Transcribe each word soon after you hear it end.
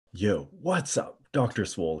Yo, what's up? Dr.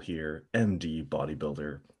 Swole here, MD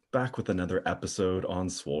bodybuilder, back with another episode on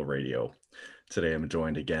Swole Radio. Today I'm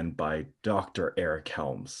joined again by Dr. Eric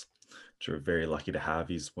Helms, which we're very lucky to have.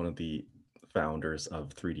 He's one of the founders of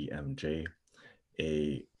 3DMJ,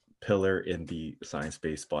 a pillar in the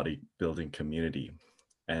science-based bodybuilding community,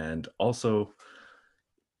 and also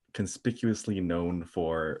conspicuously known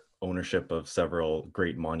for ownership of several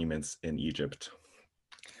great monuments in Egypt.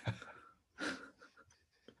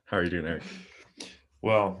 How are you doing, Eric?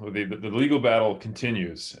 Well, the legal battle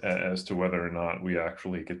continues as to whether or not we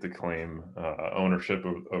actually get to claim ownership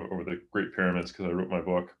over the Great Pyramids because I wrote my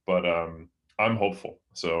book. But I'm hopeful,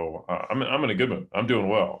 so I'm in a good mood. I'm doing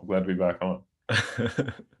well. I'm glad to be back on.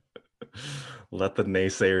 Let the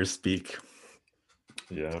naysayers speak.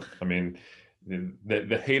 Yeah, I mean,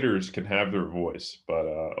 the haters can have their voice, but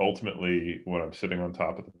ultimately, when I'm sitting on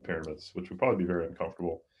top of the pyramids, which would probably be very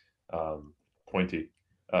uncomfortable, um, pointy,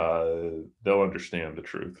 they'll understand the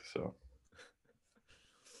truth.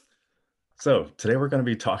 So today we're going to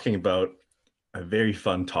be talking about a very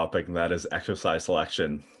fun topic, and that is exercise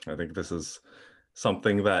selection. I think this is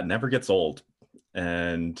something that never gets old.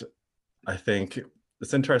 And I think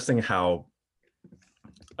it's interesting how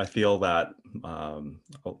I feel that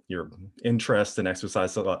your interest in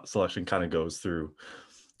exercise selection kind of goes through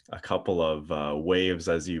a couple of waves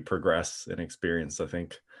as you progress in experience. I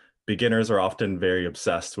think beginners are often very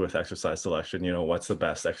obsessed with exercise selection. You know, what's the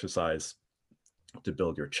best exercise to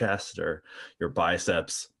build your chest or your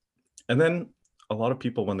biceps? And then a lot of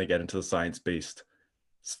people, when they get into the science-based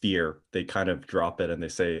sphere, they kind of drop it and they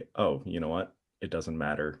say, oh, you know what? It doesn't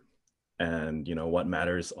matter. And you know what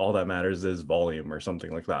matters? All that matters is volume or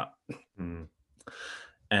something like that. Mm.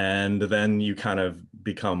 And then you kind of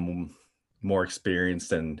become more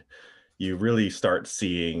experienced and you really start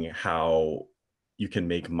seeing how you can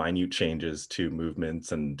make minute changes to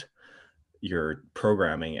movements and your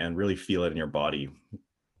programming and really feel it in your body.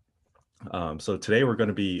 So today we're going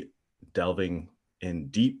to be delving in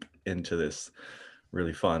deep into this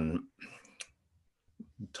really fun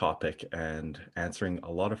topic and answering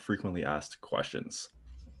a lot of frequently asked questions.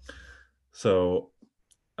 So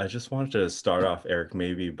I just wanted to start off, Eric,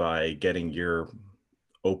 maybe by getting your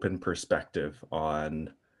open perspective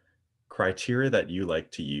on criteria that you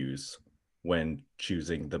like to use when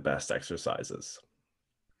choosing the best exercises.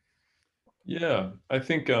 Yeah, I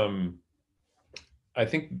think I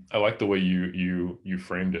like the way you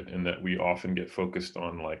framed it, in that we often get focused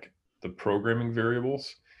on like the programming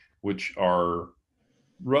variables, which are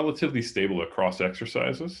relatively stable across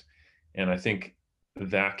exercises. And I think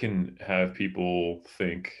that can have people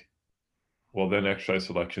think, well, then exercise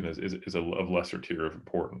selection is of lesser tier of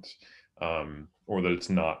importance, or that it's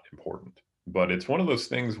not important. But it's one of those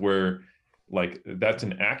things where, like, that's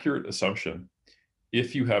an accurate assumption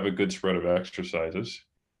if you have a good spread of exercises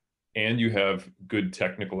and you have good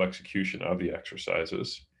technical execution of the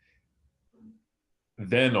exercises.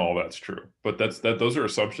 Then all that's true. But those are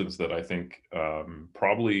assumptions that I think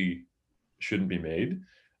probably shouldn't be made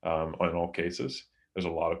in all cases. There's a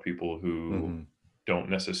lot of people who Mm-hmm. don't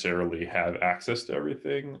necessarily have access to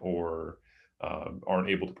everything, or aren't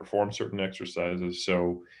able to perform certain exercises.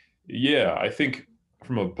 So, yeah, I think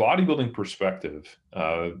from a bodybuilding perspective,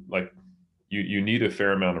 like you need a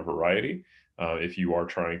fair amount of variety if you are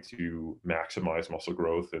trying to maximize muscle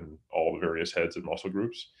growth in all the various heads and muscle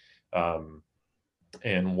groups. Um,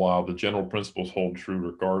 and while the general principles hold true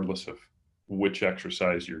regardless of which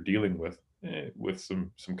exercise you're dealing with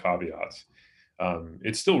some caveats,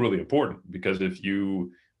 it's still really important, because if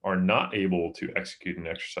you are not able to execute an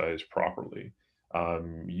exercise properly,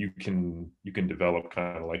 you can develop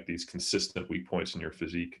kind of like these consistent weak points in your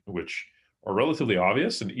physique, which are relatively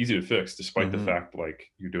obvious and easy to fix, despite the Mm-hmm. fact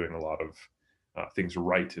like you're doing a lot of things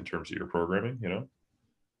right in terms of your programming.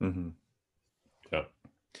 Mm-hmm. Yeah,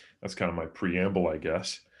 that's kind of my preamble, I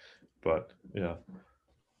guess. But yeah.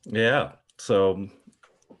 Yeah. So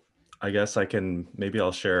I guess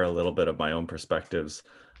I'll share a little bit of my own perspectives,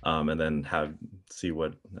 and then see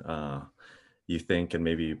what you think and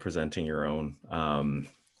maybe presenting your own.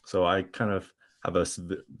 So I kind of have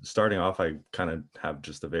starting off, I kind of have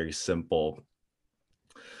just a very simple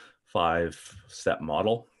 5-step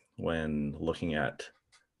model when looking at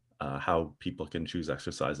how people can choose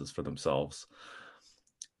exercises for themselves.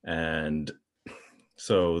 And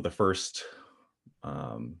so the first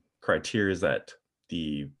criteria is that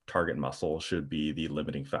the target muscle should be the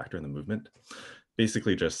limiting factor in the movement.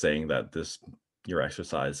 Basically, just saying that your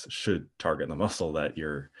exercise should target the muscle that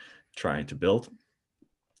you're trying to build.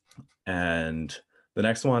 And the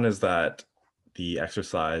next one is that the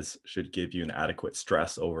exercise should give you an adequate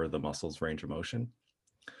stress over the muscle's range of motion.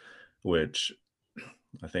 which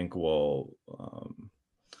I think will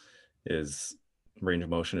is range of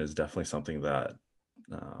motion is definitely something that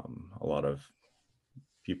a lot of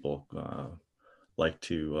people like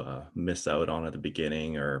to miss out on at the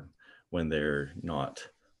beginning, or when they're not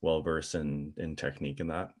well versed in technique and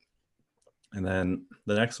that. And then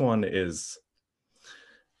the next one is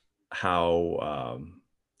how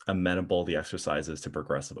amenable the exercise is to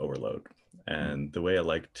progressive overload. And the way I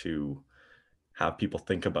like to have people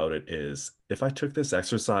think about it is, if I took this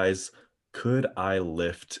exercise, could I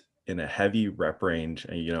lift in a heavy rep range?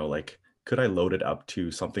 And, like, could I load it up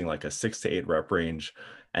to something like a 6 to 8 rep range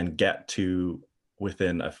and get to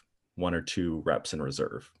within 1 or 2 reps in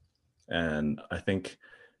reserve? And I think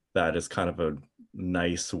that is kind of a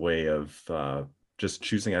nice way of just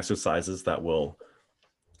choosing exercises that will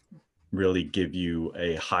really give you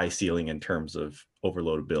a high ceiling in terms of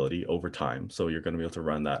overloadability over time. So you're going to be able to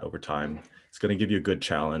run that over time. It's going to give you a good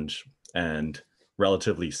challenge and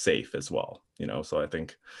relatively safe as well. So I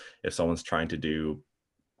think if someone's trying to do,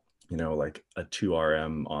 like a 2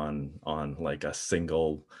 RM on like a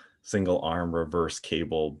single arm reverse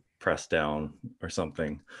cable press down or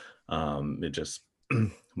something, it just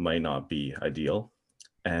might not be ideal.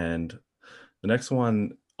 And the next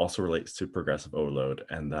one also relates to progressive overload,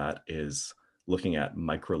 and that is looking at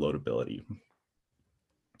microloadability.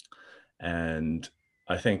 And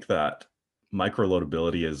I think that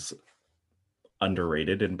microloadability is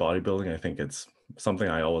underrated in bodybuilding. I think it's something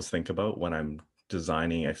I always think about when I'm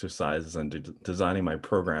designing exercises and designing my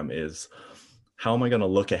program is, how am I going to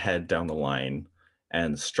look ahead down the line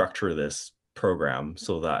and structure this program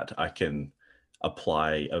so that I can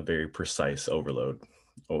apply a very precise overload,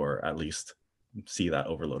 or at least see that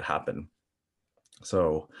overload happen.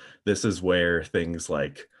 So this is where things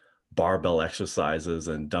like barbell exercises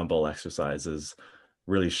and dumbbell exercises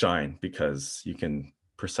really shine, because you can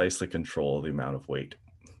precisely control the amount of weight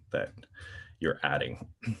that you're adding.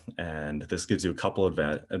 And this gives you a couple of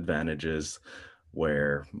advantages,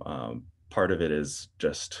 where part of it is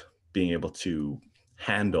just being able to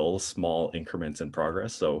handle small increments in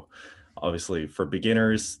progress. So obviously for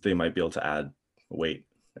beginners, they might be able to add weight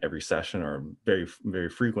every session or very, very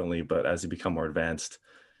frequently. But as you become more advanced,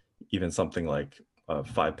 even something like a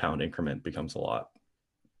 5 pound increment becomes a lot.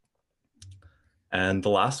 And the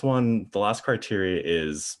last criteria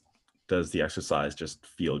is, does the exercise just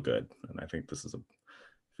feel good? And I think this is a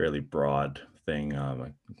fairly broad thing.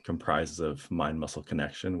 It comprises of mind-muscle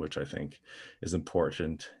connection, which I think is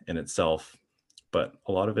important in itself. But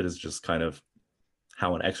a lot of it is just kind of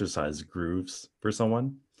how an exercise grooves for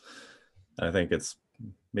someone. And I think it's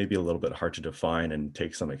maybe a little bit hard to define and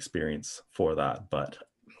take some experience for that. But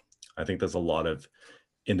I think there's a lot of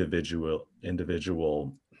individual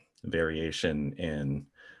variation in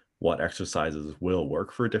what exercises will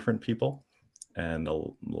work for different people. And a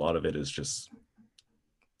lot of it is just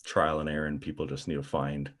trial and error, and people just need to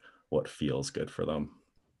find what feels good for them.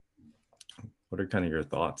 What are kind of your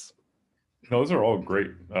thoughts? Those are all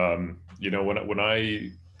great. When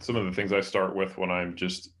I some of the things I start with when I'm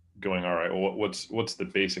just going, all right, well, what's the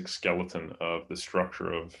basic skeleton of the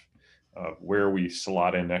structure of where we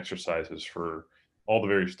slot in exercises for all the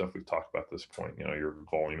various stuff we've talked about at this point, your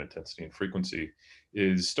volume, intensity, and frequency,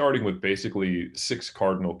 is starting with basically 6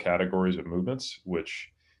 cardinal categories of movements,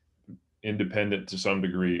 which, independent to some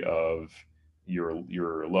degree of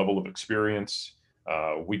your level of experience,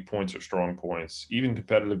 weak points or strong points, even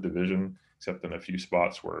competitive division, except in a few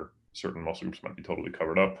spots where certain muscle groups might be totally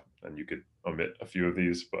covered up, and you could omit a few of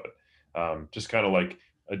these. But just kind of like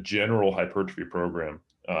a general hypertrophy program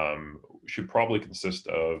should probably consist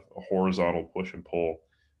of a horizontal push and pull,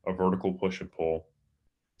 a vertical push and pull,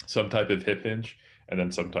 some type of hip hinge, and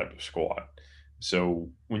then some type of squat. So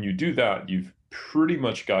when you do that, you've pretty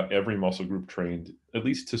much got every muscle group trained, at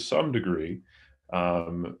least to some degree,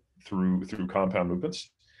 through compound movements.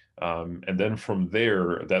 And then from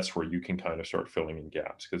there, that's where you can kind of start filling in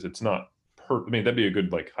gaps, because it's not I mean, that'd be a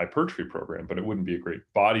good like hypertrophy program, but it wouldn't be a great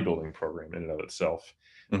bodybuilding program in and of itself,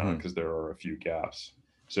 because there are a few gaps.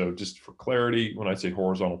 So just for clarity, when I say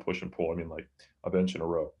horizontal push and pull, I mean like a bench in a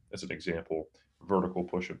row as an example. Vertical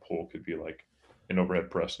push and pull could be like an overhead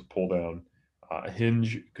press and pull down. A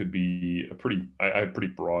hinge could be I have pretty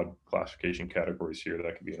broad classification categories here.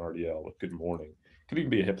 That could be an RDL, a good morning. Could even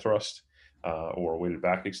be a hip thrust, or a weighted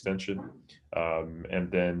back extension. And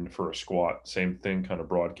then for a squat, same thing, kind of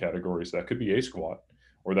broad categories. That could be a squat,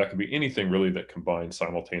 or that could be anything really that combines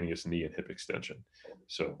simultaneous knee and hip extension.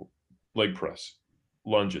 So leg press,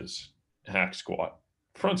 lunges, hack squat,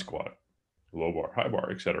 front squat, low bar, high bar,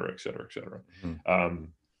 et cetera, et cetera, et cetera.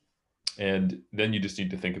 And then you just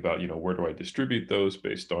need to think about, where do I distribute those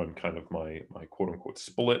based on kind of my quote unquote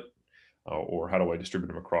split, or how do I distribute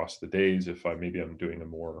them across the days if I'm doing a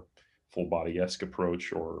more full body esque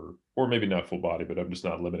approach, or maybe not full body, but I'm just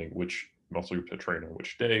not limiting which muscle group to train on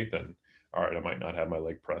which day. Then all right, I might not have my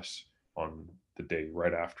leg press on the day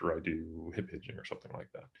right after I do hip hinging or something like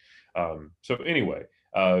that. So anyway,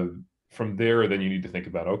 from there, then you need to think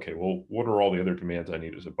about, okay, well, what are all the other demands I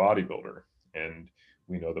need as a bodybuilder? And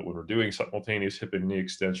we know that when we're doing simultaneous hip and knee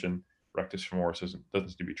extension, rectus femoris doesn't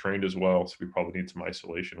need to be trained as well. So we probably need some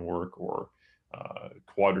isolation work, or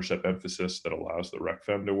quadricep emphasis that allows the rec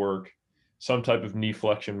fem to work. Some type of knee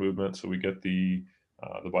flexion movement, so we get the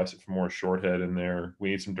bicep femoris short head in there. We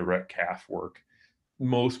need some direct calf work.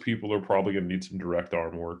 Most people are probably going to need some direct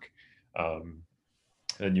arm work, um,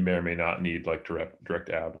 and you may or may not need like direct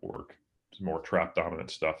ab work. Some more trap dominant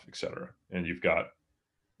stuff, etc. And you've got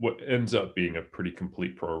what ends up being a pretty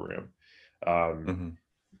complete program. Um, Hmm.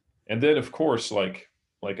 and then, of course, like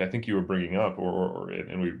I think you were bringing up,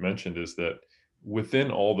 and we've mentioned, is that within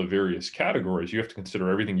all the various categories, you have to consider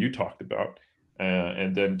everything you talked about,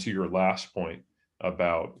 and then to your last point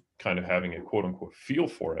about kind of having a quote unquote feel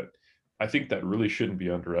for it, I think that really shouldn't be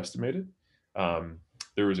underestimated. Um,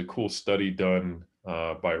 there was a cool study done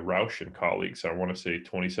by Rausch and colleagues. I want to say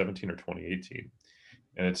 2017 or 2018,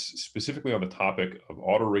 and it's specifically on the topic of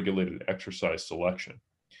auto-regulated exercise selection.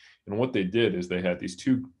 And what they did is they had these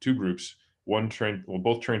two groups.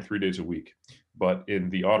 Both trained 3 days a week, but in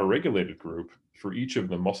the auto-regulated group, for each of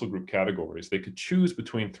the muscle group categories, they could choose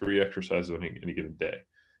between three exercises on any given day.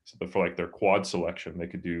 So for like their quad selection, they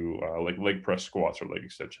could do like leg press squats or leg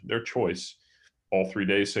extension. Their choice, all 3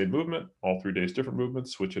 days, same movement, all 3 days, different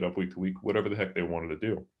movements, switch it up week to week, whatever the heck they wanted to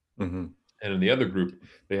do. Hmm. And in the other group,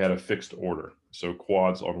 they had a fixed order. So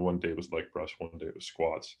quads on one day was leg press, one day was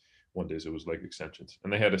squats, one day it was leg extensions.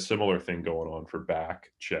 And they had a similar thing going on for back,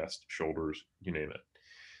 chest, shoulders, you name it.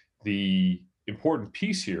 The important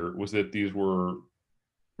piece here was that these were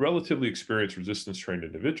relatively experienced resistance trained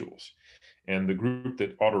individuals. And the group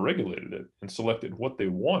that auto regulated it and selected what they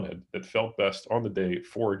wanted that felt best on the day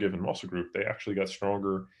for a given muscle group, they actually got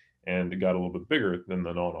stronger and got a little bit bigger than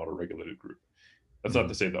the non auto regulated group. That's not to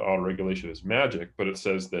Hmm. say that auto regulation is magic, but it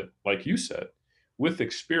says that, like you said, with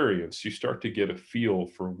experience, you start to get a feel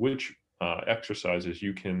for which exercises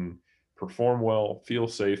you can perform well, feel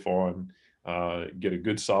safe on, get a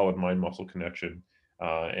good solid mind muscle connection,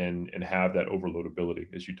 and have that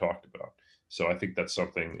overloadability as you talked about. So I think that's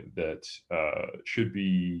something that should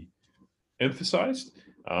be emphasized,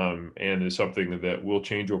 and is something that will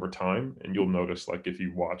change over time. And you'll notice, like if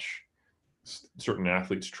you watch certain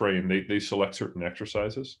athletes train, they select certain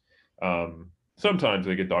exercises. Sometimes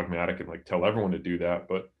they get dogmatic and like tell everyone to do that,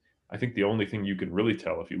 but I think the only thing you can really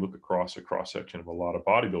tell if you look across a cross section of a lot of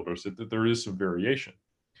bodybuilders that there is some variation,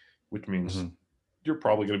 which means Hmm. you're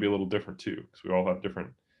probably going to be a little different too, because we all have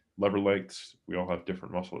different lever lengths, we all have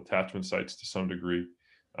different muscle attachment sites to some degree.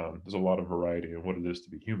 There's a lot of variety in what it is to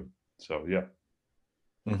be human. So yeah.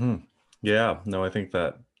 Hmm. Yeah, no, I think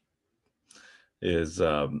that is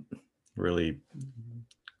really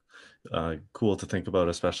cool to think about,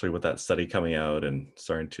 especially with that study coming out and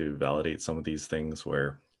starting to validate some of these things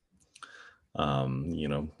where,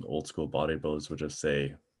 old school bodybuilders would just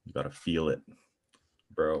say, you got to feel it,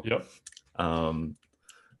 bro. Yep. Um,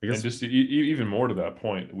 I And guess, just even more to that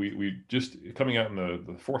point, we just coming out in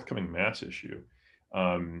the forthcoming mass issue.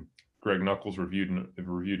 Um, Greg Knuckles reviewed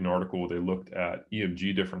an article where they looked at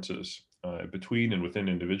EMG differences between and within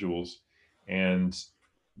individuals, and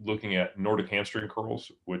looking at Nordic hamstring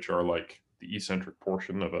curls, which are like the eccentric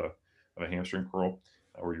portion of a hamstring curl,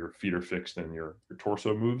 where your feet are fixed and your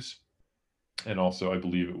torso moves, and also I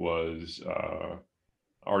believe it was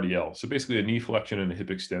RDL. So basically, a knee flexion and a hip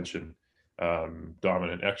extension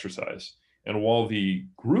dominant exercise. And while the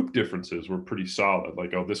group differences were pretty solid,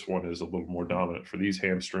 like, oh, this one is a little more dominant for these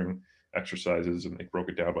hamstring exercises, and they broke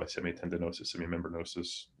it down by semitendinosus,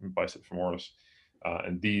 semimembranosus, bicep femoris,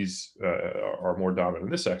 and these are more dominant in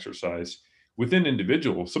this exercise. Within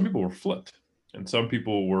individuals, some people were flipped, and some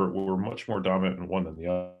people were much more dominant in one than the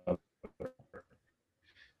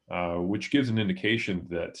other, which gives an indication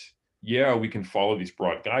that, yeah, we can follow these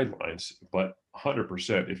broad guidelines, but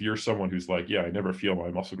 100%, if you're someone who's like, yeah, I never feel my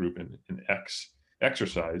muscle group in X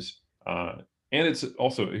exercise, and it's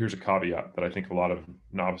also, here's a caveat that I think a lot of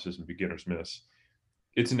novices and beginners miss.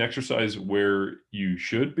 It's an exercise where you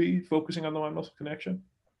should be focusing on the mind muscle connection,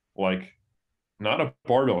 like not a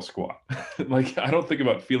barbell squat. Like I don't think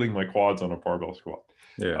about feeling my quads on a barbell squat.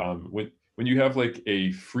 yeah. When you have like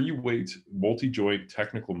a free weight multi-joint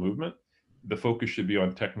technical movement, the focus should be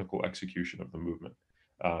on technical execution of the movement.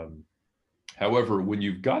 Um, However, when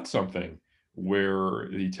you've got something where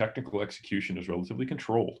the technical execution is relatively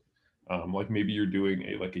controlled, like maybe you're doing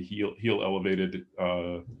a heel elevated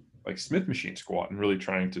like Smith machine squat and really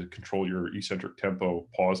trying to control your eccentric tempo,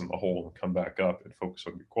 pause in the hole and come back up and focus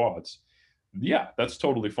on your quads. Yeah, that's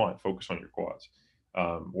totally fine. Focus on your quads.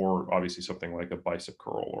 Or obviously something like a bicep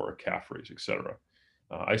curl or a calf raise, etc.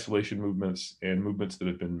 Isolation movements and movements that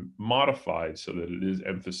have been modified so that it is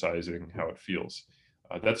emphasizing how it feels.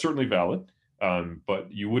 That's certainly valid,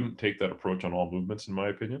 but you wouldn't take that approach on all movements, in my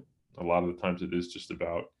opinion. A lot of the times it is just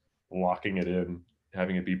about locking it in,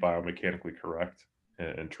 having it be biomechanically correct,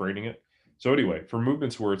 and training it. So anyway, for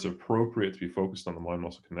movements where it's appropriate to be focused on the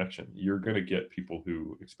mind-muscle connection, you're going to get people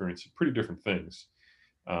who experience pretty different things,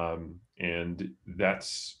 and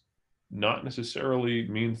that's not necessarily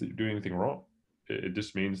means that you're doing anything wrong. It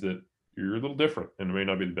just means that you're a little different, and it may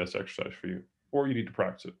not be the best exercise for you, or you need to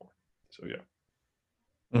practice it more. So yeah.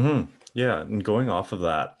 Yeah, and going off of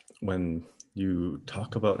that, when you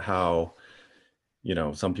talk about how,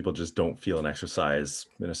 some people just don't feel an exercise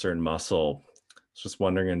in a certain muscle, I was just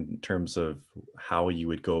wondering in terms of how you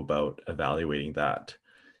would go about evaluating that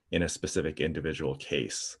in a specific individual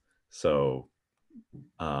case. So,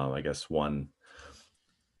 I guess one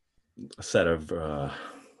set of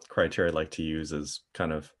criteria I'd like to use is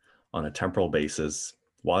kind of on a temporal basis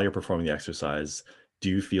while you're performing the exercise. Do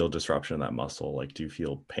you feel disruption in that muscle? Like, do you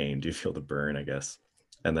feel pain? Do you feel the burn, I guess?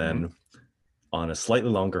 And Mhm. then on a slightly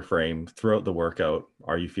longer frame throughout the workout,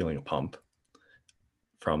 are you feeling a pump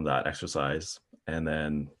from that exercise? And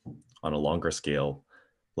then on a longer scale,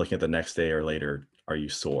 looking at the next day or later, are you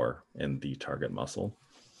sore in the target muscle?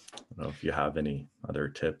 I don't know if you have any other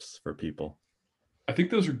tips for people. I think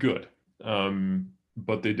those are good,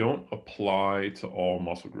 but they don't apply to all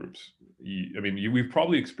muscle groups. We've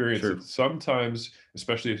probably experienced Sure. it sometimes,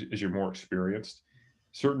 especially as you're more experienced.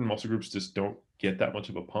 Certain muscle groups just don't get that much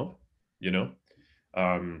of a pump, you know?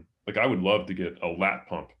 Like I would love to get a lat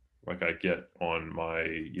pump like I get on my,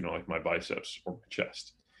 like my biceps or my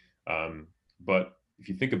chest. Um, but if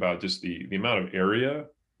you think about just the amount of area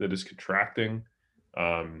that is contracting,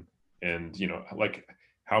 um, and like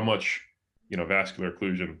how much vascular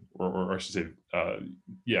occlusion, or I should say,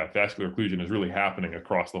 vascular occlusion is really happening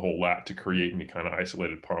across the whole lat to create any kind of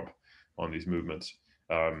isolated pump on these movements.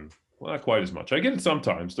 Well, not quite as much. I get it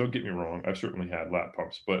sometimes. Don't get me wrong. I've certainly had lat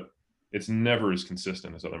pumps, but it's never as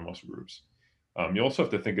consistent as other muscle groups. You also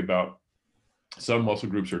have to think about some muscle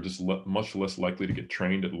groups are just much less likely to get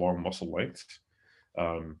trained at long muscle lengths.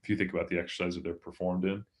 If you think about the exercise that they're performed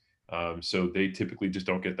in, so they typically just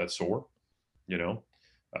don't get that sore. You know,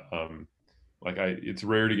 um, it's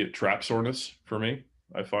rare to get trap soreness for me.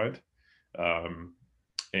 I find, um,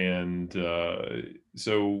 and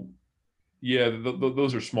so yeah,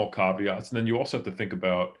 those are small caveats. And then you also have to think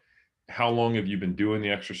about how long have you been doing the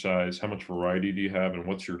exercise, how much variety do you have, and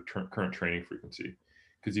what's your current training frequency.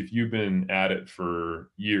 Because if you've been at it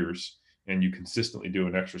for years and you consistently do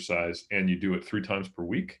an exercise and you do it 3 times per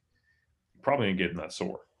week, you probably ain't getting that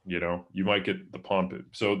sore. You might get the pump.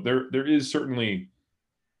 So there is certainly,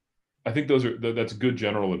 I think that's good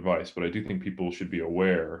general advice, but I do think people should be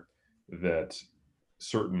aware that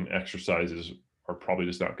certain exercises are probably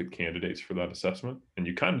just not good candidates for that assessment. And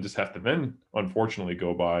you kind of just have to then, unfortunately,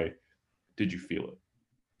 go by, did you feel it?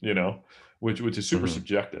 Which is super Mhm.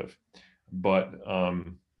 subjective. But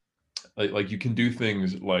like you can do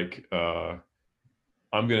things like I'm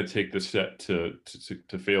going to take this set to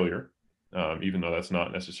failure, even though that's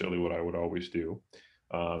not necessarily what I would always do,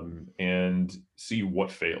 and see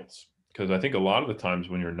what fails. Because I think a lot of the times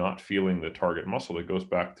when you're not feeling the target muscle, it goes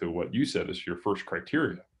back to what you said is your first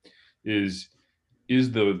criteria: is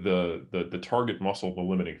the target muscle the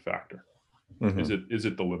limiting factor? Mhm. Is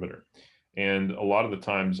it the limiter? And a lot of the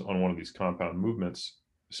times on one of these compound movements,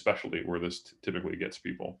 especially where this typically gets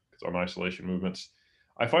people, because on isolation movements,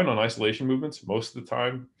 I find on isolation movements, most of the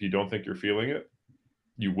time, if you don't think you're feeling it,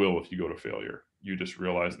 you will if you go to failure. You just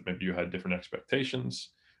realize that maybe you had different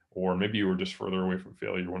expectations, or maybe you were just further away from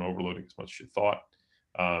failure when overloading as much as you thought.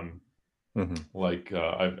 Um,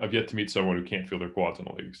 Mhm. I've yet to meet someone who can't feel their quads on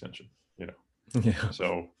a leg extension, you know. Yeah.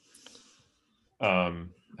 So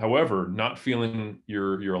however, not feeling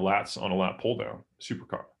your lats on a lat pull down, super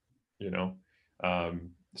common, you know.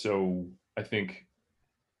 So I think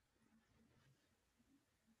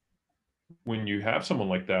when you have someone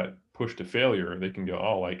like that push to failure, they can go,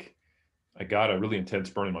 oh, like I got a really intense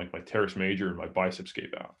burn in my teres major and my biceps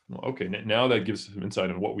gave out. Well, okay, now that gives some insight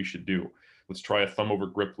on what we should do. Let's try a thumb over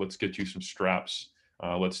grip. Let's get you some straps.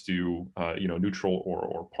 Let's do neutral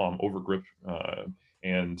or palm over grip,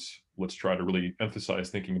 and let's try to really emphasize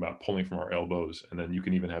thinking about pulling from our elbows. And then you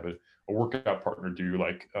can even have a a workout partner do,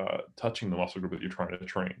 like touching the muscle group that you're trying to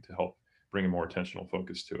train to help bring a more attentional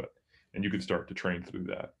focus to it. And you can start to train through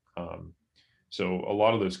that. So a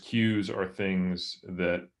lot of those cues are things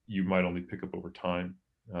that you might only pick up over time,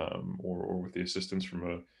 or with the assistance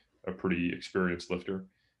from a pretty experienced lifter.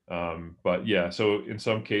 But yeah, so in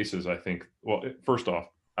some cases, I think, well, first off,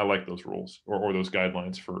 I like those rules or those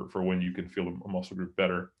guidelines for when you can feel a muscle group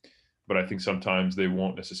better. But I think sometimes they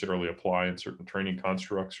won't necessarily apply in certain training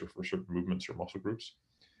constructs or for certain movements or muscle groups.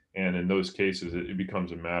 And in those cases, it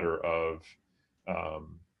becomes a matter of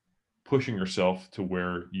um, pushing yourself to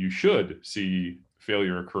where you should see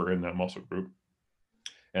failure occur in that muscle group.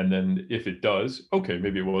 And then if it does, okay,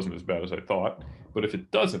 maybe it wasn't as bad as I thought. But if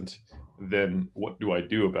it doesn't, then what do I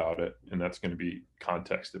do about it? And that's going to be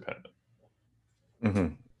context dependent. Hmm.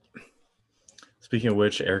 Speaking of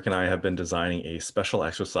which, Eric and I have been designing a special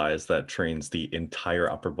exercise that trains the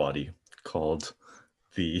entire upper body called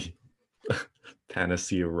the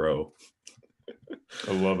Panacea Row.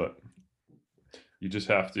 I love it. You just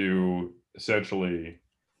have to essentially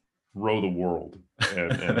row the world,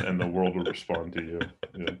 and the world will respond to you.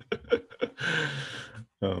 Yeah.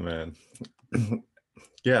 Oh man.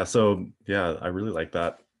 Yeah, so yeah, I really like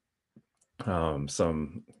that.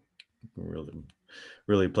 Some really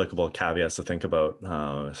really applicable caveats to think about,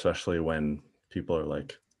 especially when people are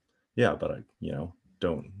like, yeah, but I,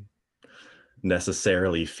 don't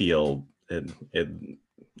necessarily feel it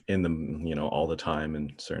in them, all the time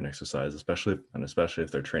in certain exercises, especially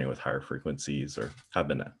if they're training with higher frequencies or have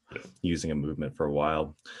been using a movement for a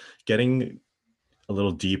while. Getting a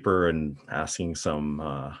little deeper and asking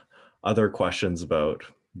some other questions about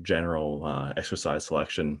general exercise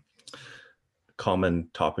selection. Common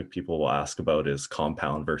topic people will ask about is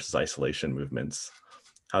compound versus isolation movements.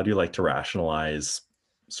 How do you like to rationalize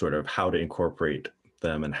sort of how to incorporate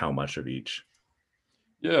them and how much of each?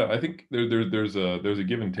 Yeah, I think there's a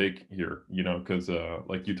give and take here, because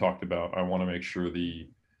like you talked about, I want to make sure the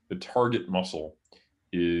target muscle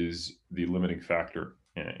is the limiting factor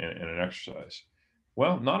in an exercise.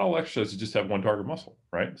 Well, not all exercises just have one target muscle,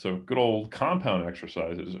 right? So good old compound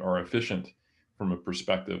exercises are efficient from a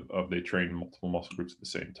perspective of they train multiple muscle groups at the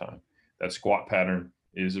same time. That squat pattern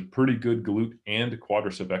is a pretty good glute and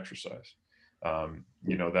quadricep exercise.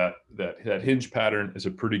 That hinge pattern is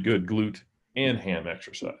a pretty good glute and ham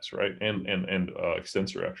exercise, right? And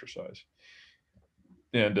extensor exercise.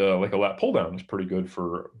 And like a lat pull down is pretty good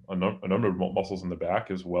for a number of muscles in the back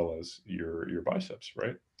as well as your biceps,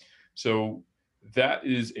 right? So that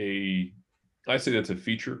is I say that's a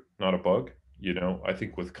feature, not a bug. I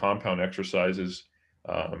think with compound exercises,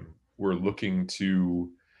 we're looking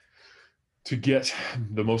to get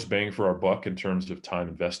the most bang for our buck in terms of time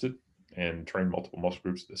invested and train multiple muscle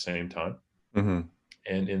groups at the same time. Mm-hmm.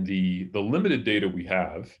 And in the limited data we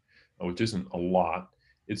have, which isn't a lot,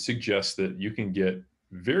 it suggests that you can get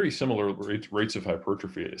very similar rates of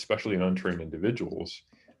hypertrophy, especially in untrained individuals,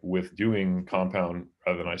 with doing compound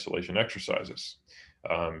rather than isolation exercises.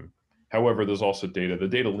 However, there's also data. The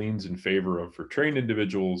data leans in favor of, for trained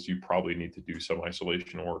individuals, you probably need to do some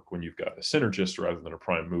isolation work when you've got a synergist rather than a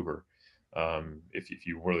prime mover, if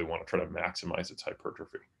you really want to try to maximize its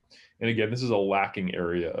hypertrophy. And again, this is a lacking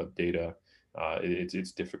area of data.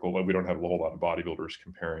 It's difficult. We don't have a whole lot of bodybuilders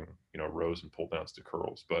comparing, rows and pull downs to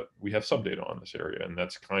curls, but we have some data on this area, and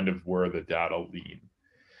that's kind of where the data lean.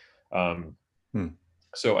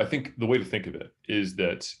 So I think the way to think of it is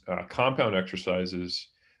that compound exercises,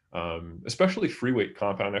 especially free weight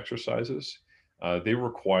compound exercises, they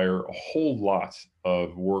require a whole lot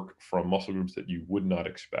of work from muscle groups that you would not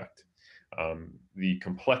expect. The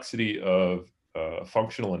complexity of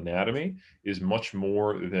functional anatomy is much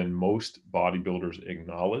more than most bodybuilders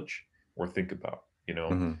acknowledge or think about.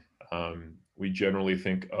 We generally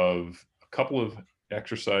think of a couple of a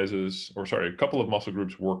couple of muscle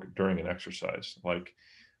groups work during an exercise. Like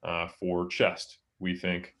for chest, we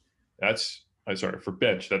think for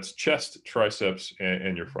bench, that's chest, triceps,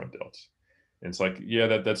 and your front delts. And it's like, yeah,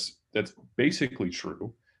 that's basically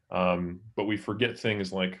true. But we forget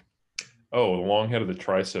things like, oh, the long head of the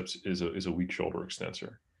triceps is a weak shoulder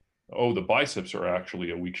extensor. Oh, the biceps are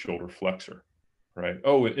actually a weak shoulder flexor, right?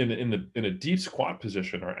 Oh, in a deep squat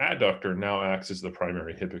position, our adductor now acts as the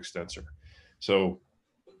primary hip extensor. So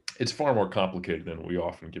it's far more complicated than we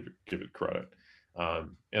often give it credit.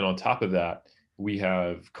 And on top of that, we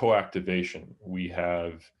have co-activation. We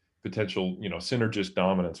have potential, synergist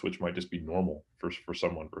dominance, which might just be normal for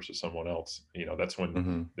someone versus someone else. That's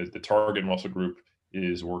when the target muscle group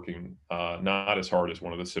is working not as hard as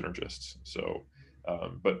one of the synergists. So,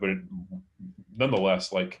 but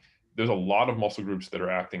nonetheless, like there's a lot of muscle groups that are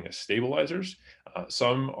acting as stabilizers.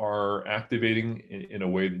 Some are activating in a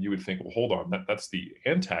way that you would think, well, hold on, that's the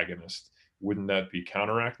antagonist. Wouldn't that be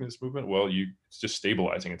counteracting this movement? Well, it's just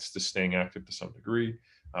stabilizing. It's just staying active to some degree.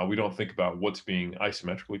 We don't think about what's being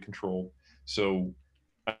isometrically controlled. So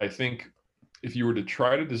I think if you were to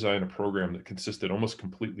try to design a program that consisted almost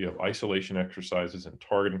completely of isolation exercises and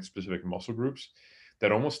targeting specific muscle groups,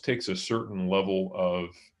 that almost takes a certain level of,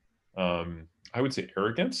 I would say,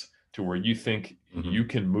 arrogance to where you think Hmm. you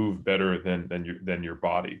can move better than your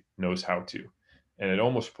body knows how to, and it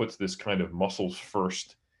almost puts this kind of muscles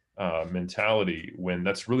first mentality when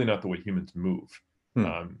that's really not the way humans move. Hmm.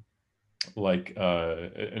 Um,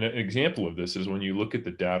 an example of this is when you look at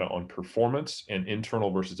the data on performance and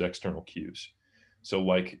internal versus external cues. So,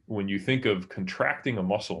 like when you think of contracting a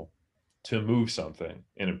muscle to move something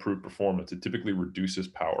and improve performance, it typically reduces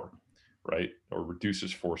power, right? Or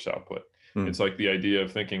reduces force output. Hmm. It's like the idea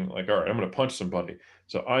of thinking, like, all right, I'm going to punch somebody.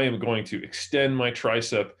 So I am going to extend my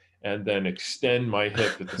tricep and then extend my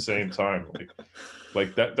hip at the same time.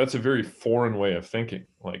 Like that's a very foreign way of thinking.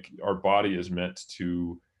 Like our body is meant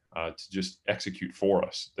to just execute for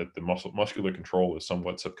us. That the muscular control is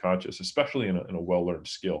somewhat subconscious, especially in a well-learned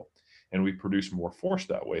skill, and we produce more force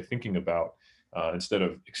that way. Thinking about instead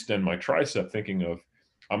of extend my tricep, thinking of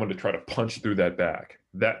I'm going to try to punch through that bag.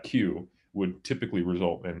 That cue would typically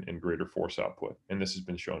result in greater force output, and this has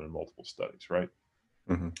been shown in multiple studies, right?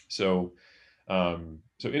 Hmm. So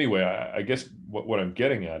so anyway, I guess what I'm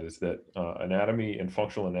getting at is that anatomy and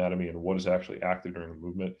functional anatomy and what is actually active during the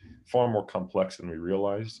movement far more complex than we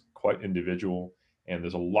realized, quite individual, and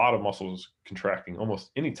there's a lot of muscles contracting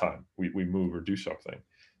almost anytime we move or do something.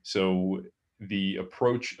 So the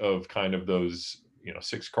approach of kind of those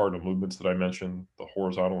six cardinal movements that I mentioned, the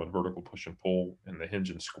horizontal and vertical push and pull, and the hinge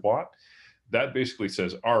and squat, that basically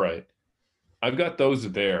says, all right, I've got those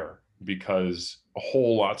there because a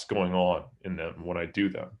whole lot's going on in them when I do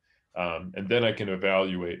them. And then I can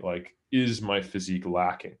evaluate, like, is my physique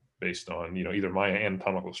lacking based on, either my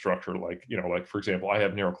anatomical structure, like for example, I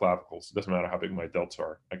have narrow clavicles. It doesn't matter how big my delts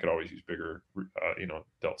are. I could always use bigger,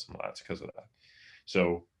 delts and lats because of that.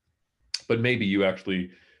 So, but maybe you actually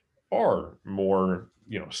are more,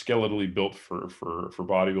 skeletally built for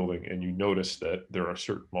bodybuilding, and you notice that there are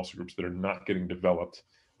certain muscle groups that are not getting developed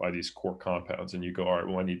by these core compounds, and you go, all right,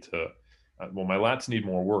 well, I need to, well, my lats need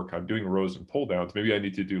more work. I'm doing rows and pull downs. Maybe I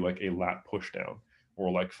need to do like a lat push down,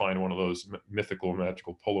 or like find one of those mythical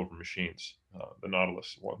magical pullover machines, the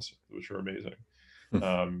Nautilus ones, which are amazing.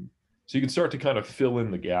 Um, so you can start to kind of fill in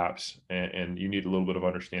the gaps, and you need a little bit of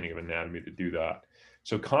understanding of anatomy to do that.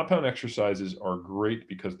 So compound exercises are great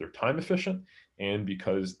because they're time efficient and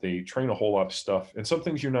because they train a whole lot of stuff and some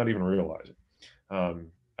things you're not even realizing. Um,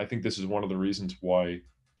 I think this is one of the reasons why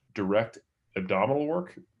direct abdominal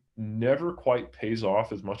work never quite pays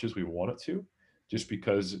off as much as we want it to, just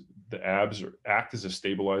because the abs act as a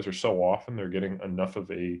stabilizer so often. They're getting enough of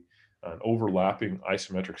an overlapping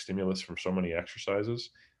isometric stimulus from so many exercises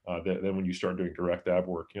that then when you start doing direct ab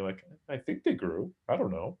work, you're like, I think they grew. I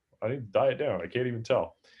don't know. I need to diet down. I can't even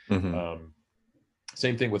tell. Hmm. Um,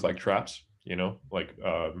 Same thing with like traps.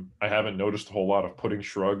 I haven't noticed a whole lot of putting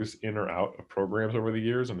shrugs in or out of programs over the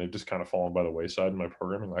years, and they've just kind of fallen by the wayside in my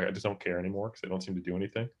programming. Like I just don't care anymore because they don't seem to do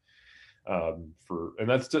anything. And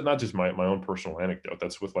that's not just my own personal anecdote.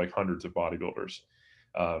 That's with like hundreds of bodybuilders.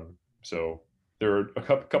 So there are a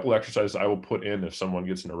couple exercises I will put in if someone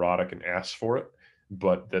gets neurotic and asks for it,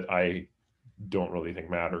 but that I don't really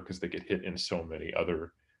think matter because they get hit in so many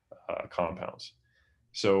other compounds.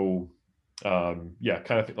 So yeah,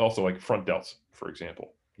 kind of also like front delts, for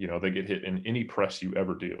example. They get hit in any press you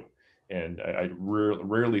ever do. And I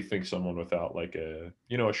rarely think someone without like a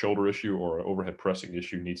shoulder issue or an overhead pressing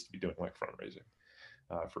issue needs to be doing like front raising,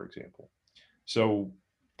 for example. So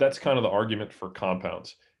that's kind of the argument for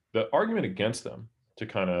compounds. The argument against them, to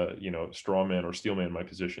kind of, strawman or steelman my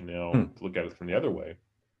position now, Hmm. to look at it from the other way,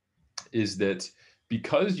 is that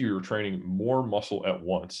because you're training more muscle at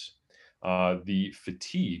once, the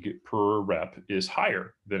fatigue per rep is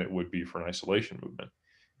higher than it would be for an isolation movement.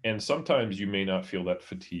 And sometimes you may not feel that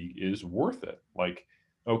fatigue is worth it. Like,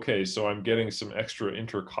 okay, so I'm getting some extra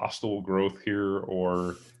intercostal growth here,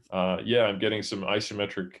 or yeah, I'm getting some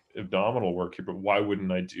isometric abdominal work here, but why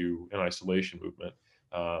wouldn't I do an isolation movement?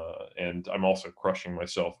 And I'm also crushing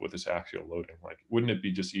myself with this axial loading. Like, wouldn't it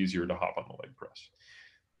be just easier to hop on the leg press?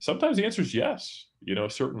 Sometimes the answer is yes,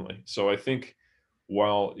 certainly. So I think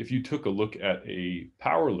while if you took a look at a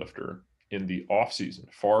power lifter in the off season,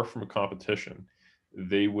 far from a competition,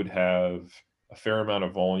 they would have a fair amount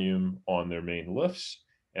of volume on their main lifts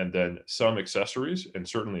and then some accessories, and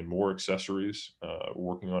certainly more accessories,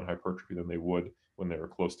 working on hypertrophy than they would when they were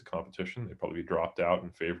close to competition. They'd probably be dropped out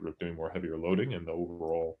in favor of doing more heavier loading and the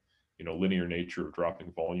overall, linear nature of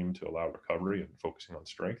dropping volume to allow recovery and focusing on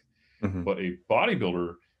strength. Hmm. But a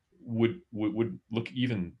bodybuilder would look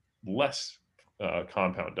even less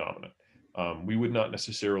compound dominant. We would not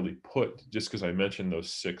necessarily put, just because I mentioned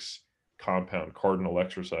those 6 compound cardinal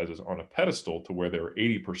exercises on a pedestal to where they were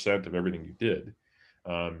 80% of everything you did.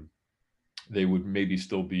 Um, they would maybe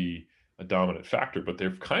still be a dominant factor, but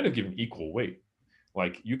they're kind of given equal weight.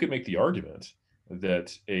 Like, you could make the argument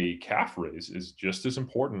that a calf raise is just as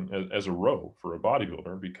important as a row for a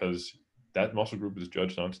bodybuilder, because that muscle group is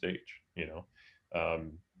judged on stage.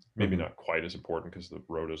 Maybe Hmm. not quite as important because the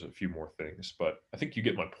row does a few more things, but I think you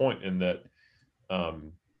get my point in that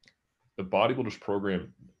um, the bodybuilder's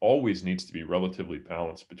program always needs to be relatively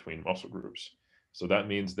balanced between muscle groups. So that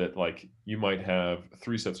means that, like, you might have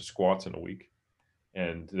 3 sets of squats in a week,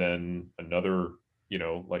 and then another,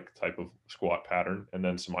 like, type of squat pattern, and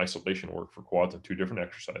then some isolation work for quads and 2 different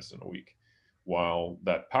exercises in a week. While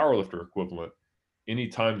that powerlifter equivalent,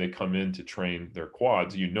 anytime they come in to train their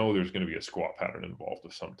quads, there's going to be a squat pattern involved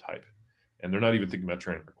of some type. And they're not even thinking about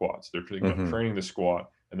training their quads. They're thinking about Hmm. training the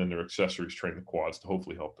squat, and then their accessories train the quads to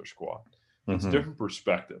hopefully help their squat. So it's a Hmm. different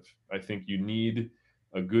perspective. I think you need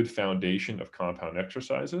a good foundation of compound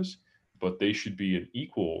exercises, but they should be an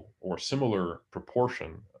equal or similar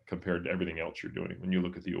proportion compared to everything else you're doing when you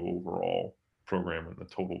look at the overall program and the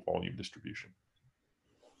total volume distribution.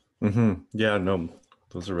 Hmm. Yeah, no,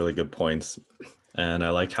 those are really good points. And I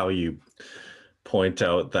like how you point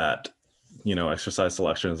out that, exercise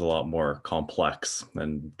selection is a lot more complex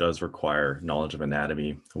and does require knowledge of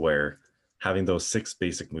anatomy, where having those 6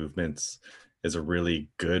 basic movements is a really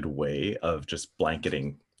good way of just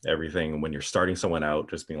blanketing everything when you're starting someone out,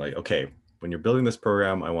 just being like, okay, when you're building this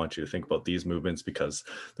program, I want you to think about these movements because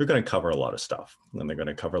they're going to cover a lot of stuff and they're going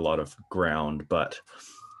to cover a lot of ground. But,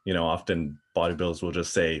 often bodybuilders will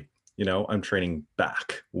just say, I'm training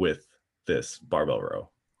back with this barbell row,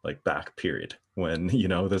 like back period, when,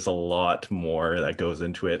 there's a lot more that goes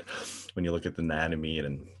into it when you look at the anatomy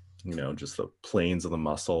and, just the planes of the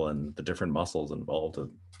muscle and the different muscles involved.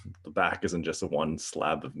 The back isn't just a one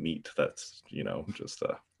slab of meat that's, just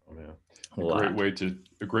Oh, yeah. a A great lot.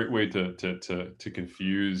 way to to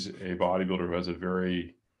confuse a bodybuilder who has a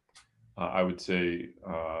very, I would say,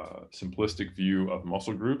 simplistic view of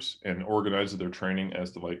muscle groups and organizes their training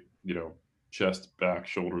as to, like, chest, back,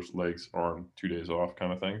 shoulders, legs, arm, 2 days off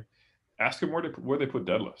kind of thing. Ask them where they put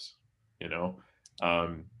deadlifts. You know,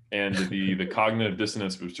 and the cognitive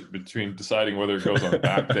dissonance between deciding whether it goes on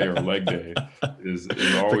back day or leg day is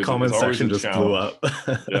The always comment a section just blew challenge.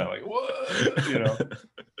 up. Yeah, like, what?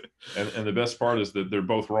 And the best part is that they're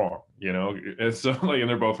both wrong, and so, like, and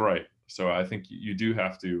they're both right. So I think you do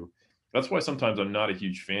have to. That's why sometimes I'm not a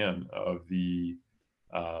huge fan of the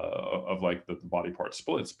of, like, the body part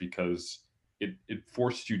splits, because it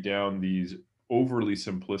forces you down these overly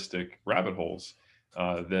simplistic rabbit holes,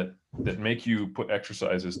 that make you put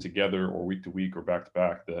exercises together or week to week or back to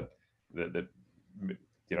back that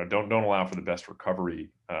don't allow for the best recovery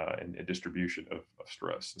and distribution of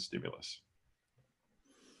stress and stimulus.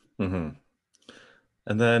 Hmm.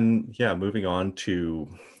 And then, yeah, moving on to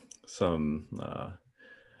some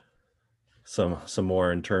some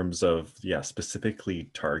more in terms of, yeah, specifically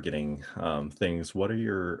targeting things. What are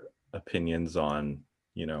your opinions on,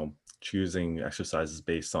 choosing exercises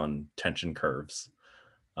based on tension curves,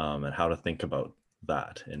 and how to think about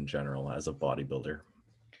that in general as a bodybuilder?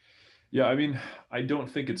 Yeah, I mean, I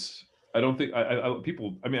don't think it's. I don't think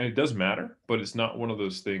people. I mean, it does matter, but it's not one of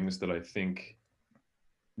those things that I think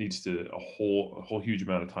needs to a whole huge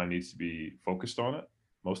amount of time needs to be focused on it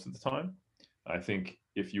most of the time. I think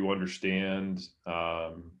if you understand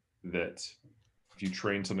that if you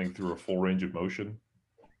train something through a full range of motion,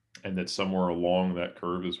 and that somewhere along that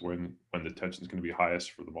curve is when the tension is going to be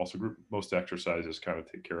highest for the muscle group, most exercises kind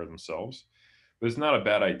of take care of themselves. But it's not a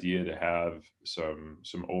bad idea to have some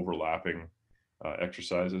overlapping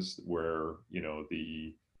exercises where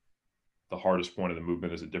the hardest point of the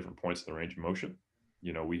movement is at different points in the range of motion.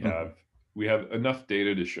 You know, Hmm. we have enough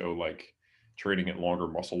data to show, like, training at longer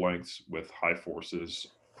muscle lengths with high forces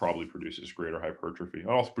probably produces greater hypertrophy. It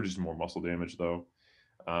also produces more muscle damage, though.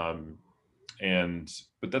 Um, and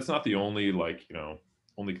but that's not the only, like,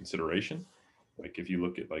 only consideration. Like, if you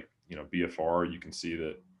look at, like, BFR, you can see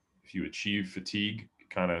that if you achieve fatigue, it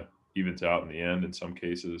kind of evens out in the end in some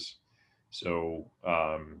cases. So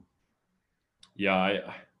yeah,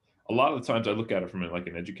 a lot of the times I look at it from, like,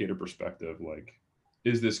 an educator perspective. Like,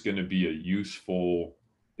 is this going to be a useful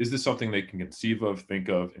is this something they can conceive of, think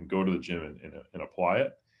of, and go to the gym and apply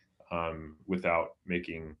it without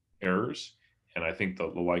making errors? And I think the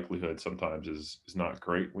likelihood sometimes is not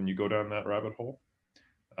great when you go down that rabbit hole,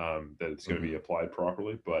 that it's going to Mhm. be applied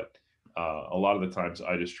properly. But a lot of the times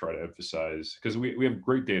I just try to emphasize, because we have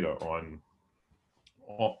great data on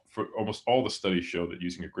for almost all the studies show that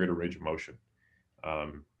using a greater range of motion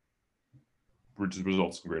um,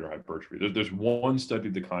 results in greater hypertrophy. There's one study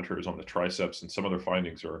to the contrary is on the triceps, and some other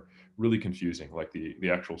findings are really confusing, like the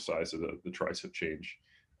actual size of the tricep change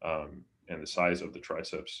and the size of the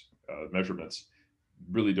triceps measurements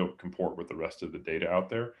really don't comport with the rest of the data out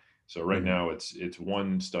there. So right Mhm. now it's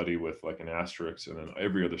one study with like an asterisk, and then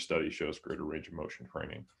every other study shows greater range of motion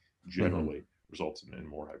training Mhm. generally results in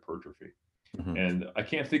more hypertrophy. Mhm. And I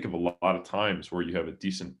can't think of a lot of times where you have a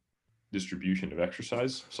decent distribution of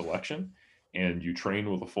exercise selection and you train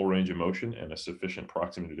with a full range of motion and a sufficient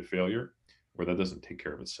proximity to failure where that doesn't take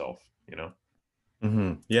care of itself, you know?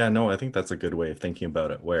 Mhm. Yeah, no, I think that's a good way of thinking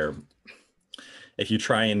about it, where if you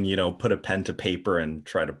try and, put a pen to paper and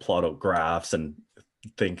try to plot out graphs and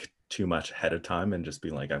think too much ahead of time and just be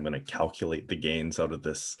like, I'm going to calculate the gains out of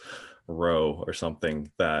this row or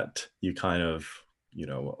something, that you kind of,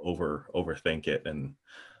 overthink it and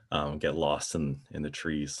get lost in the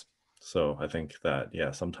trees. So I think that,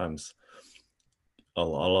 yeah, sometimes a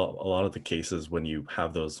lot of the cases when you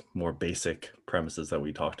have those more basic premises that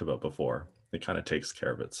we talked about before, it kind of takes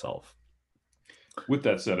care of itself. With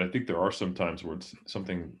that said, I think there are some times where it's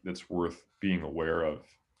something that's worth being aware of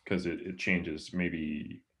because it changes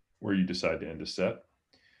maybe where you decide to end a set.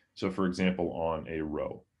 So, for example, on a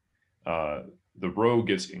row, uh, the row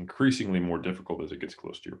gets increasingly more difficult as it gets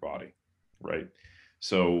close to your body, right?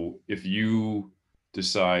 So if you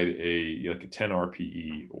decide like a 10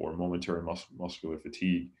 RPE or momentary muscular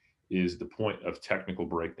fatigue is the point of technical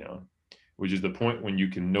breakdown, which is the point when you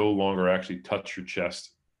can no longer actually touch your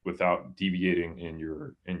chest without deviating in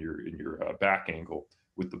your back angle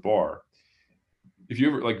with the bar. If you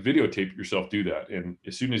ever like videotape yourself do that, and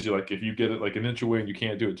as soon as you like, if you get it like an inch away and you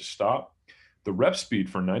can't do it, just stop. The rep speed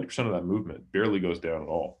for 90% of that movement barely goes down at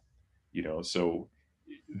all. So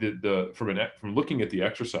from looking at the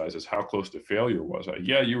exercises, how close to failure was I?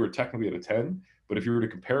 Yeah, you were technically at a 10, but if you were to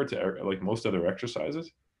compare it to like most other exercises,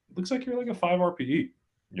 it looks like you're like a 5 RPE,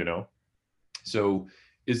 you know? So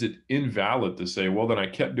is it invalid to say, well, then I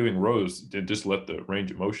kept doing rows and just let the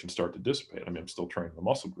range of motion start to dissipate? I mean, I'm still training the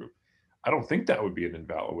muscle group. I don't think that would be an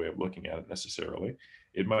invalid way of looking at it necessarily.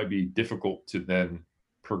 It might be difficult to then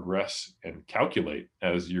progress and calculate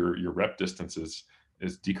as your rep distance is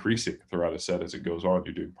decreasing throughout a set as it goes on.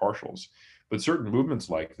 You're doing partials, but certain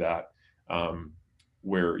movements like that, um,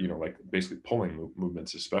 where like basically pulling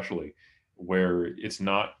movements, especially where it's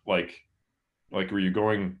not like where you're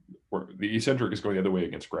going where the eccentric is going the other way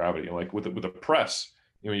against gravity. And like with a press,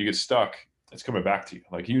 you get stuck, it's coming back to you.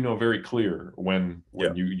 Like very clear Yeah. when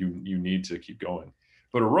you need to keep going.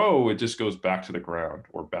 But a row, it just goes back to the ground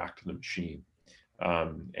or back to the machine.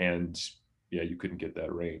 And yeah, you couldn't get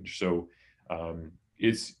that range. So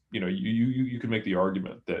it's you can make the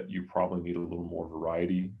argument that you probably need a little more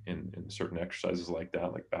variety in certain exercises like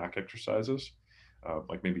that, like back exercises,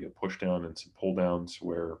 like maybe a push down and some pull downs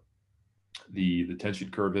where the tension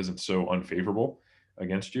curve isn't so unfavorable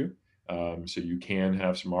against you. So you can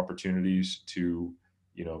have some opportunities to,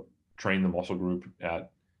 you know, train the muscle group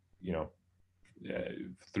at, you know,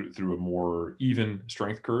 through a more even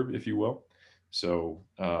strength curve, if you will. So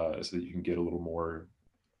that you can get a little more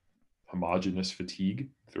homogeneous fatigue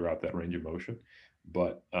throughout that range of motion.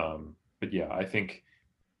 But yeah, I think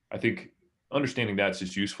understanding that's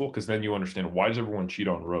just useful because then you understand why does everyone cheat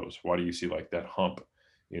on rows? Why do you see like that hump,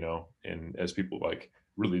 and as people like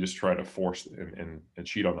really just try to force and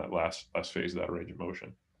cheat on that last phase of that range of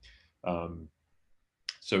motion. Um,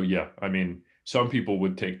 so yeah, I mean, some people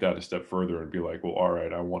would take that a step further and be like, well, all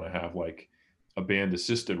right, I want to have like a band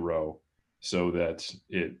assisted row so that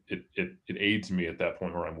it aids me at that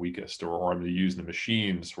point where I'm weakest, or I'm to use the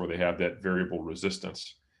machines where they have that variable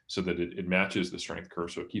resistance so that it matches the strength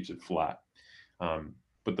curve so it keeps it flat. um,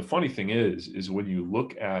 but the funny thing is when you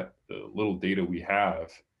look at the little data we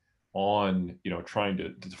have on, trying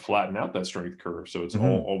to flatten out that strength curve so it's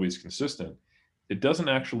all Mhm. always consistent, it doesn't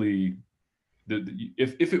actually.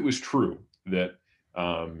 If it was true that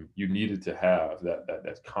you needed to have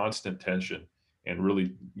that constant tension and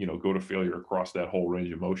really go to failure across that whole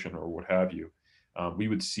range of motion or what have you, we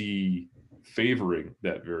would see favoring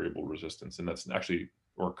that variable resistance, and that's actually,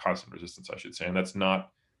 or constant resistance, I should say, and that's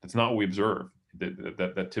not what we observe.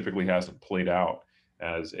 That typically hasn't played out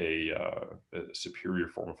as a superior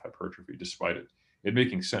form of hypertrophy, despite it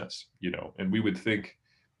making sense. And we would think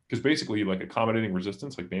because basically like accommodating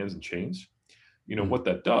resistance, like bands and chains, Mm-hmm. what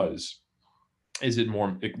that does is it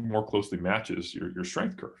more closely matches your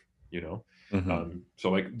strength curve, you know. Mm-hmm. So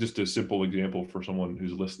like just a simple example for someone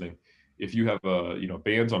who's listening, if you have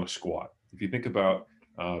bands on a squat, if you think about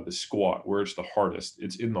the squat where it's the hardest,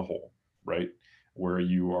 it's in the hole, right? Where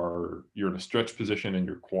you're in a stretch position and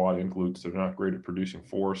your quad and glutes are not great at producing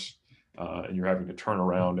force, and you're having to turn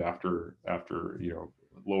around after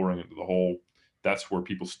lowering into the hole. That's where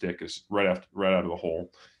people stick, is right out of the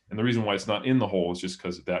hole. And the reason why it's not in the hole is just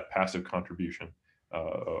because of that passive contribution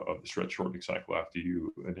of the stretch shortening cycle after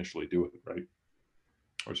you initially do it, right?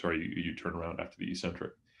 Or sorry, you turn around after the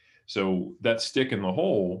eccentric. So that stick in the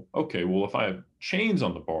hole, okay, well, if I have chains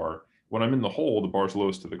on the bar, when I'm in the hole, the bar's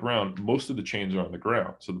lowest to the ground. Most of the chains are on the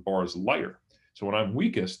ground, so the bar is lighter. So when I'm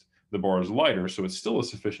weakest, the bar is lighter, so it's still a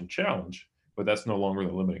sufficient challenge, but that's no longer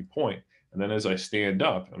the limiting point. And then as I stand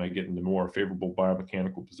up and I get into more favorable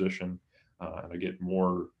biomechanical position, and I get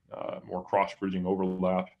more cross bridging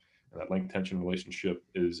overlap, and that length tension relationship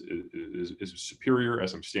is superior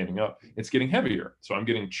as I'm standing up. It's getting heavier, so I'm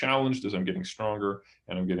getting challenged as I'm getting stronger,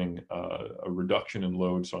 and I'm getting a reduction in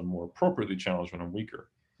load, so I'm more appropriately challenged when I'm weaker.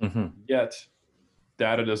 Mm-hmm. Yet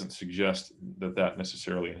data doesn't suggest that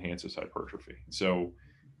necessarily enhances hypertrophy. So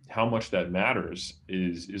how much that matters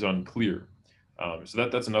is unclear. So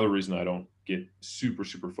that's another reason I don't get super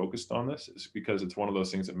focused on this, is because it's one of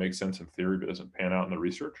those things that makes sense in theory but doesn't pan out in the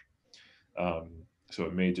research. Um, so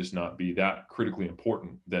it may just not be that critically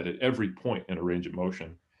important that at every point in a range of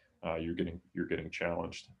motion, you're getting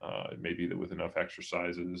challenged. It may be that with enough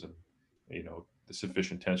exercises and the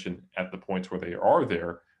sufficient tension at the points where they are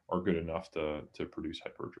there are good enough to produce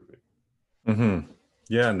hypertrophy. Mm-hmm.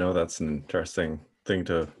 Yeah, no, that's an interesting thing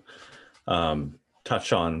to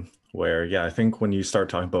touch on. Where, yeah, I think when you start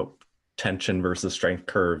talking about tension versus strength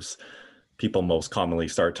curves, people most commonly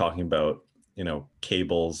start talking about,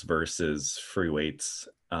 cables versus free weights.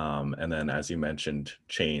 And then, as you mentioned,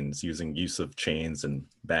 use of chains and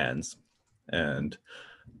bands. And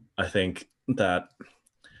I think that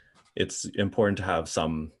it's important to have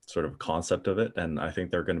some sort of concept of it. And I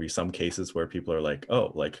think there are going to be some cases where people are like,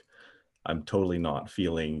 oh, like, I'm totally not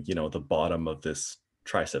feeling, the bottom of this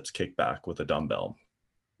triceps kickback with a dumbbell.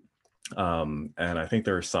 And I think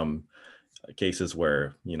there are some cases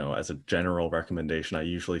where, as a general recommendation, I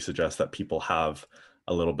usually suggest that people have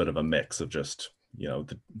a little bit of a mix of just,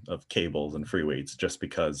 of cables and free weights, just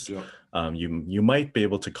because Yeah. you might be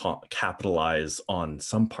able to capitalize on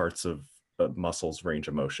some parts of muscles range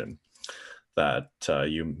of motion that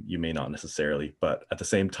you may not necessarily. But at the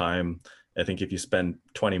same time, I think if you spend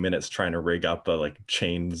 20 minutes trying to rig up a like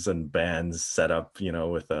chains and bands setup,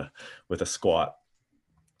 with a squat,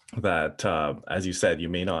 that as you said, you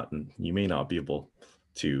may not be able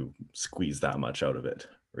to squeeze that much out of it,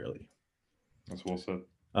 really. That's well said.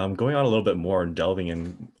 Going on a little bit more and delving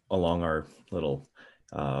in along our little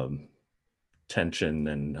tension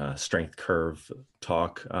and strength curve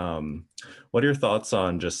talk. What are your thoughts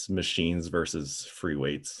on just machines versus free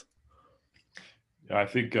weights? I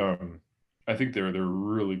think they're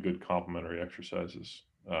really good complementary exercises.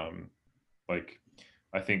 Like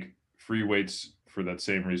I think free weights, for that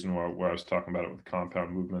same reason where I was talking about it with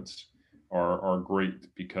compound movements, are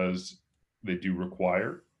great because they do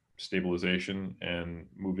require stabilization and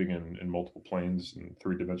moving in multiple planes in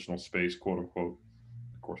three-dimensional space, quote unquote.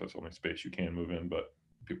 Of course, that's only space you can move in, but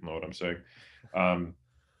people know what I'm saying. Um,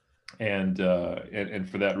 and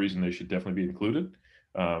for that reason, they should definitely be included.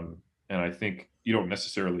 And I think you don't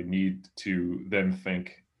necessarily need to then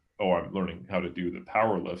think, oh, I'm learning how to do the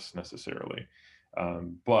power lifts necessarily.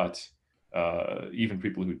 But even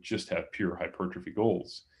people who just have pure hypertrophy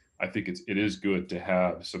goals, I think it is good to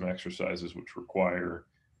have some exercises which require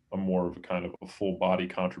a more of a kind of a full body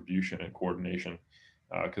contribution and coordination,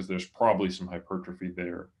 because there's probably some hypertrophy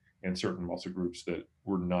there in certain muscle groups that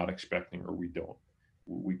we're not expecting, or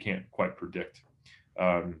we can't quite predict.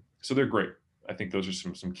 So they're great. I think those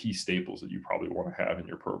are some key staples that you probably want to have in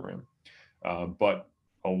your program. But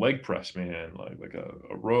a leg press, man, like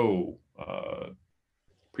a row,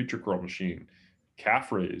 preacher curl machine,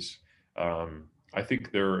 calf raise. I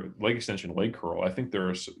think their leg extension, leg curl. I think there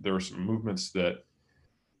are some movements that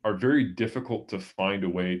are very difficult to find a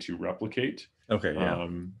way to replicate. Okay, yeah.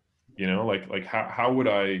 Like how would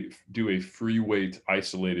I do a free weight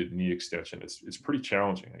isolated knee extension? It's pretty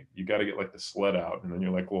challenging. Like, you got to get like the sled out, and then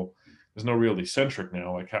you're like, well, there's no real eccentric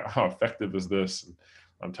now. Like how effective is this? And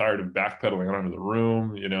I'm tired of backpedaling around the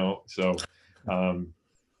room, So,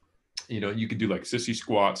 you could do like sissy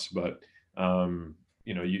squats, but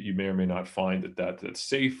you may or may not find that's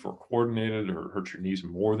safe or coordinated or hurt your knees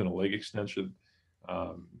more than a leg extension.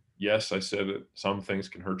 Yes, I said that some things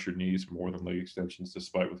can hurt your knees more than leg extensions,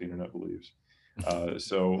 despite what the internet believes.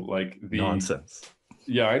 So like Nonsense.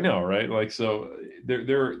 yeah, I know, right? Like, so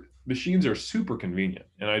they're machines are super convenient,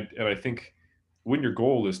 and I think when your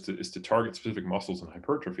goal is to target specific muscles and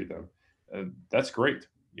hypertrophy them, that's great.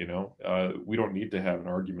 We don't need to have an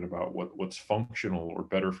argument about what's functional or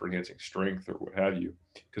better for enhancing strength or what have you,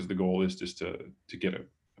 because the goal is just to get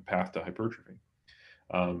a path to hypertrophy.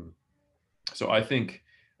 Um, so I think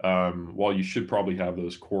while you should probably have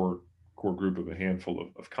those core group of a handful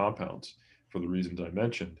of compounds for the reasons I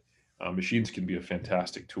mentioned, machines can be a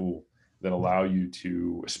fantastic tool that allow you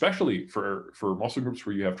to, especially for muscle groups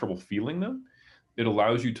where you have trouble feeling them, it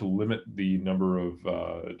allows you to limit the number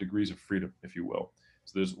of degrees of freedom, if you will.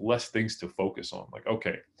 So there's less things to focus on. Like,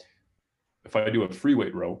 okay, if I do a free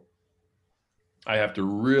weight row, I have to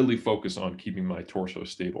really focus on keeping my torso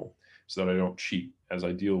stable so that I don't cheat as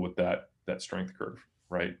I deal with that strength curve,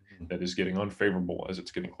 right? That is getting unfavorable as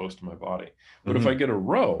it's getting close to my body. But if I Mm-hmm. get a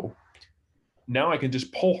row, now I can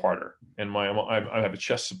just pull harder, and I have a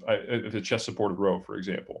chest supported row, for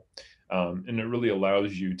example, and it really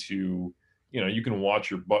allows you to, you can watch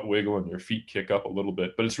your butt wiggle and your feet kick up a little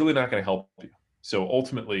bit, but it's really not going to help you. So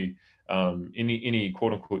ultimately, any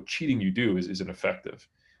quote unquote cheating you do is ineffective.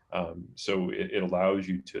 So it allows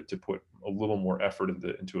you to put a little more effort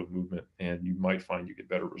into a movement, and you might find you get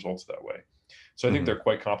better results that way. So I think Mm-hmm. they're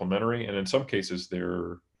quite complementary, and in some cases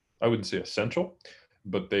they're, I wouldn't say essential,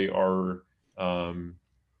 but they are um,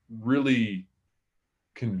 really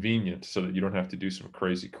convenient so that you don't have to do some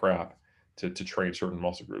crazy crap to train certain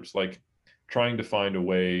muscle groups. Like trying to find a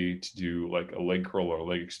way to do like a leg curl or a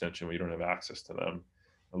leg extension when you don't have access to them.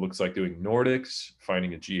 It looks like doing Nordics,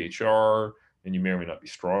 finding a GHR, and you may or may not be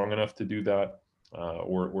strong enough to do that,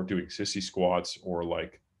 or doing sissy squats or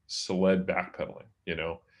like sled backpedaling,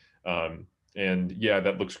 Um, and yeah,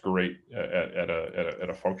 that looks great at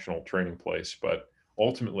a functional training place, but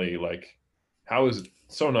ultimately, like, how is it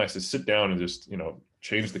so nice to sit down and just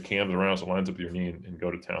change the cams around so it lines up with your knee and go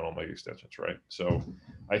to town on leg extensions, right? So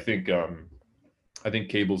I think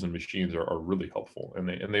cables and machines are really helpful, and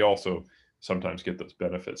they also sometimes get those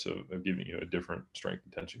benefits of giving you a different strength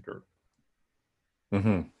and tension curve.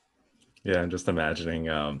 Mm-hmm. Yeah, and just imagining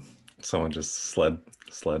someone just sled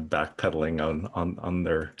backpedaling on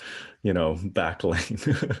their, back lane.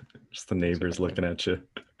 Just the neighbors Exactly. looking at you.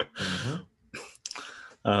 Hmm.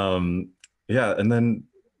 Um, yeah, and then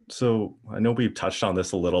so I know we've touched on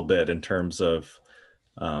this a little bit in terms of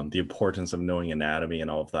the importance of knowing anatomy and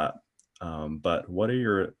all of that. But what are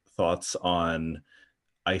your thoughts on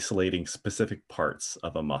isolating specific parts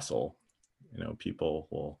of a muscle? People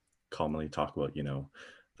will commonly talk about,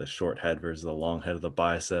 the short head versus the long head of the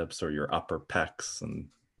biceps or your upper pecs and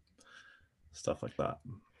stuff like that.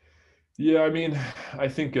 Yeah, I mean, I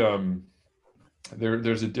think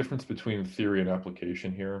there's a difference between theory and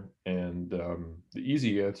application here, and the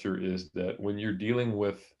easy answer is that when you're dealing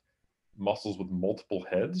with muscles with multiple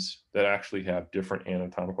heads that actually have different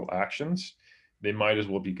anatomical actions, they might as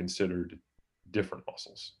well be considered different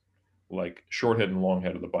muscles. Like short head and long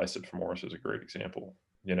head of the biceps femoris is a great example.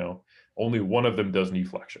 Only one of them does knee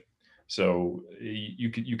flexion. So you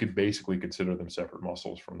could basically consider them separate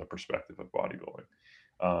muscles from the perspective of bodybuilding.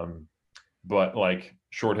 Um, but like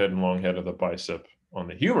short head and long head of the bicep on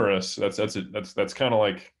the humerus, that's kind of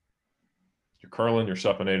like you're curling, you're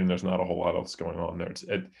supinating. There's not a whole lot else going on there.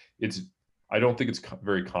 It's I don't think it's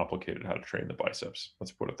very complicated how to train the biceps.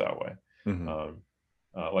 Let's put it that way. Hmm. Um,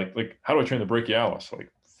 like how do I train the brachialis?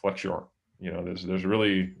 Like flex your arm. There's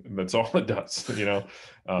really, that's all it does. Yeah.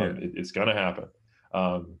 It's gonna happen.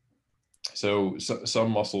 Um, so some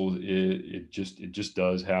muscles, it just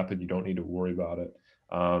does happen. You don't need to worry about it.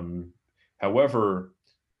 Um, However,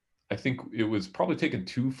 I think it was probably taken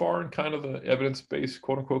too far in kind of the evidence-based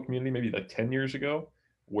quote unquote community, maybe like 10 years ago,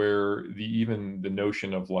 where even the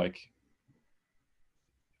notion of like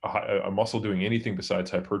a muscle doing anything besides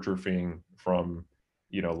hypertrophying from,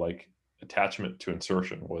 like attachment to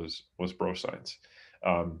insertion was bro science.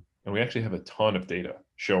 And we actually have a ton of data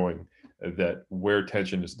showing that where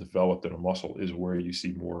tension is developed in a muscle is where you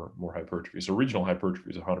see more hypertrophy. So regional hypertrophy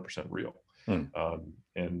is 100% real. Mm.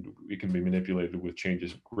 And it can be manipulated with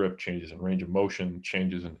changes in grip, changes in range of motion,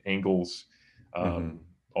 changes in angles, Hmm.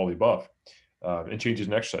 all the above, and changes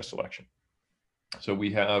in exercise selection. So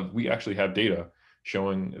we actually have data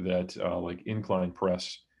showing that like incline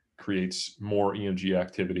press creates more EMG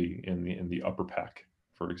activity in the upper pack,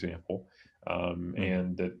 for example, Mm.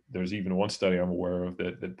 and that there's even one study I'm aware of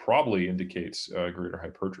that probably indicates greater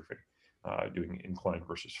hypertrophy doing incline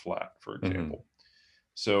versus flat, for Hmm. example.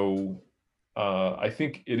 So I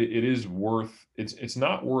think it is worth, it's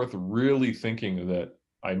not worth really thinking that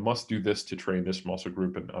I must do this to train this muscle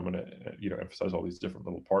group, and I'm going to, emphasize all these different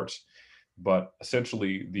little parts. But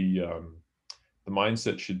essentially, the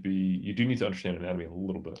mindset should be, you do need to understand anatomy a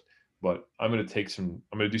little bit, but I'm going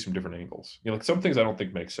to do some different angles. Like some things I don't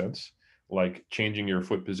think make sense, like changing your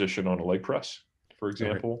foot position on a leg press, for Okay.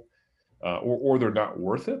 example, or they're not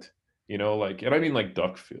worth it. Like, and I mean like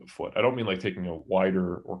duck foot. I don't mean like taking a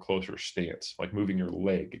wider or closer stance, like moving your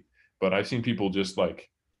leg. But I've seen people just like,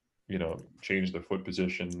 change their foot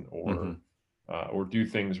position Mm-hmm. or do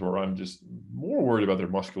things where I'm just more worried about their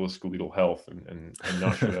musculoskeletal health and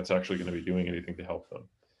not sure that's actually going to be doing anything to help them.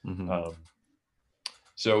 Mm-hmm. Um,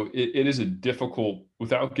 so it is a difficult,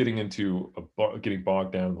 without getting into getting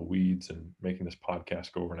bogged down in the weeds and making this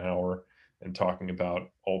podcast go over an hour and talking about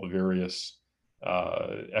all the various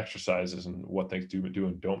exercises and what things do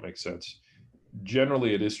and don't make sense.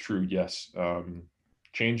 Generally, it is true. Yes,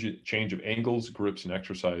 change of angles, grips, and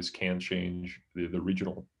exercise can change the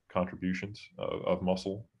regional contributions of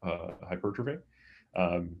muscle hypertrophy,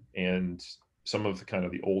 and some of the kind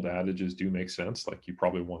of the old adages do make sense. Like you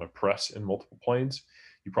probably want to press in multiple planes,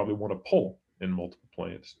 you probably want to pull in multiple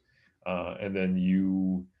planes, and then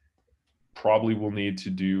you probably will need to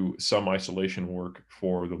do some isolation work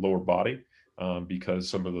for the lower body, because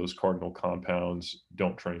some of those cardinal compounds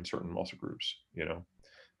don't train certain muscle groups.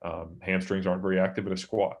 Hamstrings aren't very active in a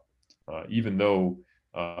squat, even though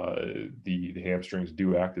the hamstrings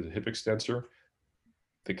do act as a hip extensor.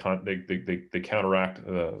 They counteract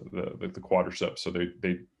the quadriceps, so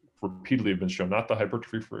they repeatedly have been shown not to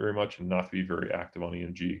hypertrophy very much and not to be very active on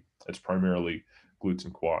EMG. It's primarily glutes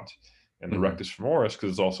and quads. And the Mm-hmm. rectus femoris,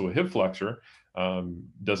 because it's also a hip flexor,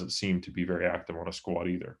 doesn't seem to be very active on a squat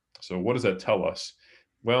either. So what does that tell us?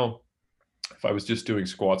 Well, if I was just doing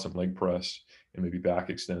squats and leg press and maybe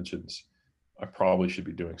back extensions, I probably should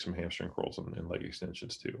be doing some hamstring curls and leg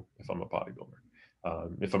extensions too if I'm a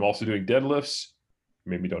bodybuilder. If I'm also doing deadlifts,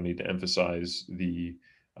 maybe don't need to emphasize the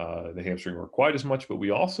hamstring work quite as much, but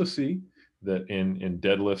we also see that in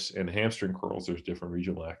deadlifts and hamstring curls, there's different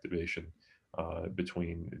regional activation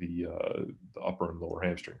between the upper and lower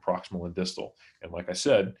hamstring, proximal and distal. And like I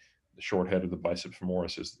said, the short head of the biceps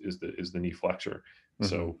femoris is the knee flexor. Mm-hmm.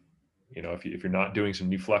 So, if you're not doing some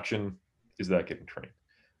knee flexion, is that getting trained?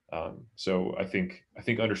 So I think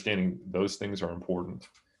understanding those things are important.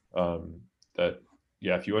 That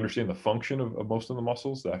Yeah, if you understand the function of most of the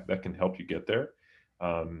muscles, that can help you get there.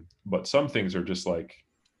 But some things are just like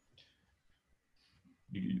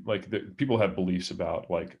people have beliefs about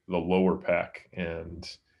like the lower pec, and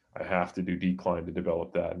I have to do decline to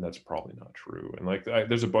develop that, and that's probably not true. And like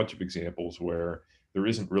there's a bunch of examples where there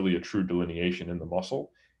isn't really a true delineation in the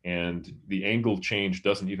muscle, and the angle change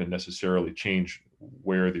doesn't even necessarily change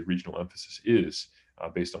where the regional emphasis is,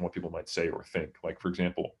 based on what people might say or think. Like for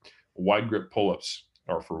example, wide grip pull-ups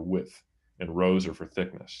are for width and rows are for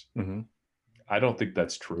thickness. Mm-hmm. I don't think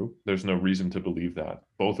that's true. There's no reason to believe that.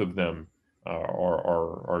 Both of them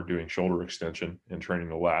are doing shoulder extension and training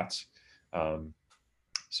the lats. Um,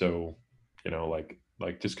 so,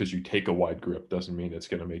 like just because you take a wide grip doesn't mean it's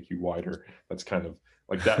going to make you wider. That's kind of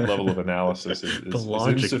like that level of analysis is The is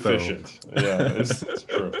logic, though. insufficient. Yeah, it's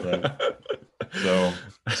true, right?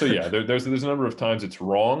 So yeah, there's a number of times it's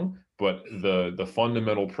wrong, but the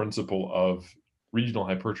fundamental principle of regional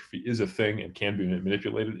hypertrophy is a thing and can be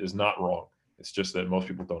manipulated is not wrong. It's just that most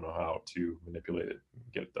people don't know how to manipulate it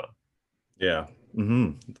and get it done. Yeah.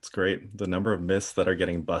 Mm-hmm. It's great. The number of myths that are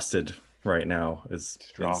getting busted right now is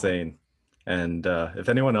It's dropping. insane. And if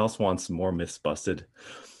anyone else wants more myths busted,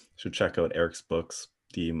 should check out Eric's books,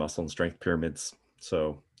 The Muscle and Strength Pyramids.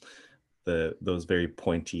 So those very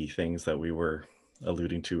pointy things that we were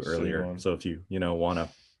alluding to Sitting earlier. on. So if you want a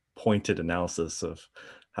pointed analysis of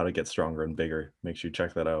how to get stronger and bigger, make sure you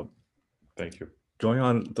check that out. Thank you. Going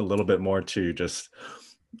on a little bit more to just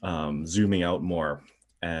zooming out more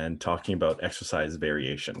and talking about exercise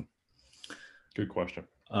variation. Good question.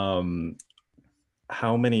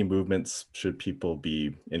 How many movements should people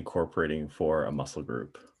be incorporating for a muscle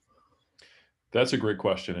group? That's a great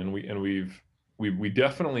question, and we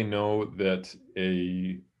definitely know that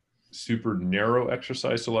a super narrow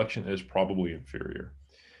exercise selection is probably inferior.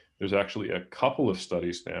 There's actually a couple of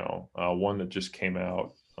studies now. One that just came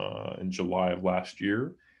out in July of last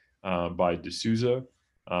year by D'Souza,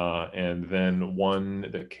 and then one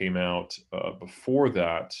that came out before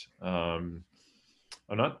that.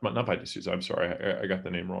 Not by D'Souza. I'm sorry, I got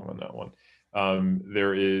the name wrong on that one.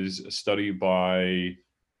 There is a study by,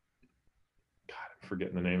 God, I'm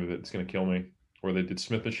forgetting the name of it. It's going to kill me. Where they did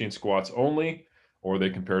Smith machine squats only, or they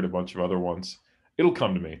compared a bunch of other ones. It'll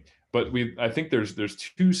come to me. But I think there's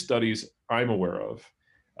two studies I'm aware of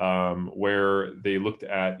where they looked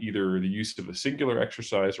at either the use of a singular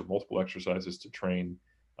exercise or multiple exercises to train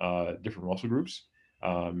different muscle groups,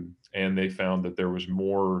 and they found that there was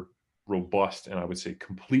more robust and I would say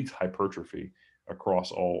complete hypertrophy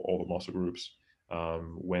across all the muscle groups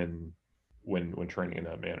when training in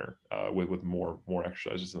that manner with more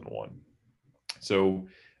exercises than one. So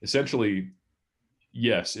essentially,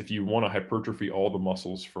 yes, if you want to hypertrophy all the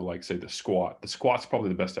muscles for, like, say, the squat's probably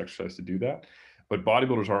the best exercise to do that. But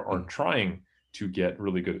bodybuilders aren't trying to get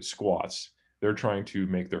really good at squats. They're trying to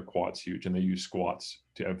make their quads huge, and they use squats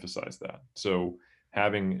to emphasize that. So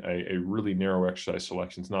having a really narrow exercise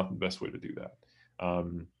selection is not the best way to do that.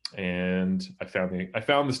 And I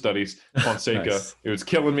found the studies. Fonseca, Nice. it was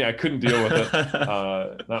killing me. I couldn't deal with it,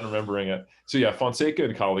 not remembering it. So yeah, Fonseca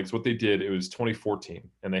and colleagues, what they did, it was 2014,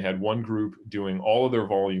 and they had one group doing all of their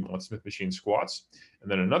volume on Smith machine squats,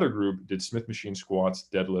 and then another group did Smith machine squats,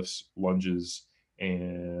 deadlifts, lunges,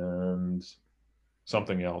 and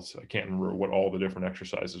something else. I can't remember what all the different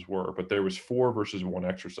exercises were, but there was 4 versus 1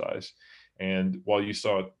 exercise. And while you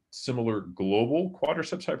saw similar global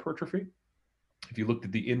quadriceps hypertrophy, if you looked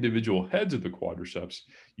at the individual heads of the quadriceps,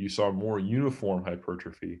 you saw more uniform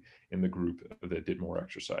hypertrophy in the group that did more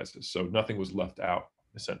exercises. So nothing was left out,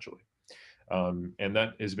 essentially. And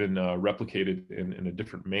that has been replicated in a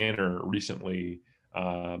different manner recently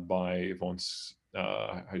by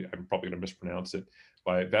I'm probably going to mispronounce it,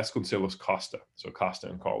 by Vasconcelos Costa, so Costa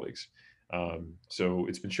and colleagues. So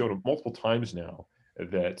it's been shown multiple times now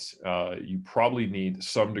that you probably need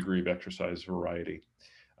some degree of exercise variety.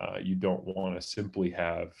 You don't want to simply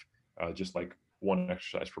have just like one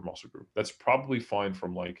exercise per muscle group. That's probably fine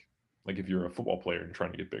from like if you're a football player and you're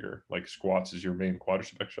trying to get bigger, like squats is your main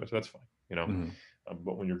quadricep exercise. That's fine, you know.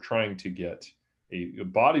 But when you're trying to get a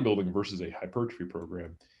bodybuilding versus a hypertrophy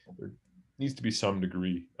program, there needs to be some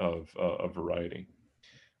degree of variety.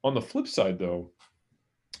 On the flip side, though,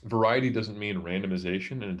 variety doesn't mean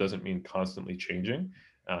randomization, and it doesn't mean constantly changing,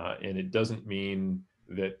 and it doesn't mean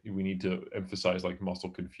that we need to emphasize like muscle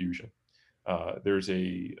confusion. There's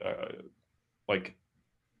a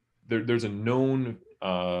there's a known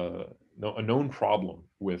a known problem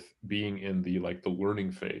with being in the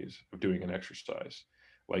learning phase of doing an exercise.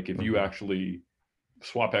 Like if you actually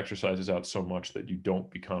swap exercises out so much that you don't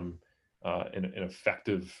become an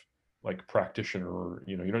effective like practitioner, or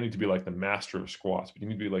you don't need to be like the master of squats, but you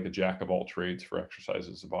need to be like a jack of all trades for exercise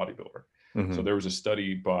as a bodybuilder. So there was a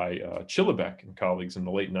study by Chilibek and colleagues in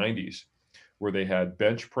the late 90s where they had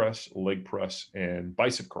bench press, leg press, and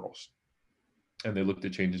bicep curls. And they looked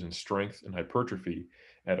at changes in strength and hypertrophy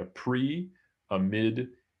at a pre, a mid,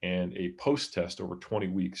 and a post test over 20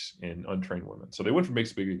 weeks in untrained women. So they went from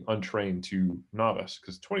basically being untrained to novice,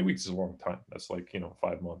 because 20 weeks is a long time. That's like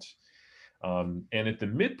 5 months. And at the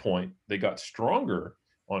midpoint, they got stronger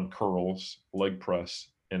on curls, leg press,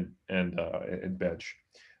 and bench,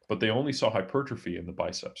 but they only saw hypertrophy in the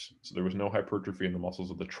biceps. So there was no hypertrophy in the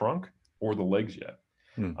muscles of the trunk or the legs yet.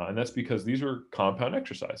 And that's because these are compound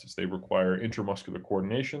exercises. They require intramuscular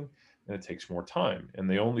coordination, and it takes more time. And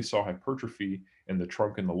they only saw hypertrophy in the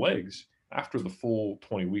trunk and the legs after the full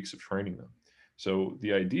 20 weeks of training them. So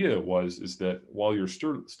the idea is that while you're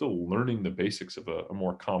still learning the basics of a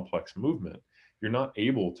more complex movement, you're not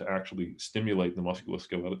able to actually stimulate the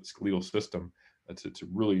musculoskeletal system to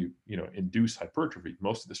really induce hypertrophy.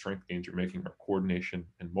 Most of the strength gains you're making are coordination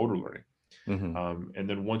and motor learning. And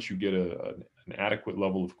then once you get an adequate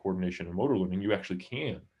level of coordination and motor learning, you actually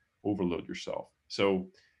can overload yourself. So,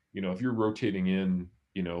 if you're rotating in,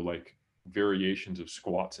 like variations of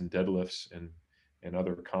squats and deadlifts and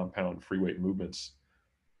other compound free weight movements,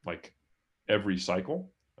 like every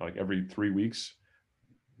cycle, like every 3 weeks,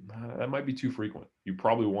 that might be too frequent. You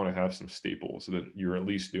probably want to have some staples so that you're at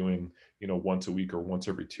least doing, once a week or once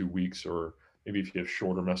every 2 weeks, or maybe if you have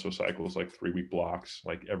shorter mesocycles, like 3-week blocks,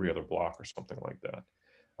 like every other block or something like that.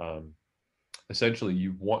 Essentially,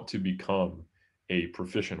 you want to become a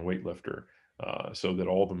proficient weightlifter so that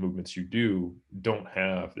all the movements you do don't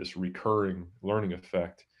have this recurring learning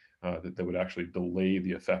effect that would actually delay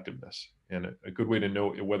the effectiveness. And a good way to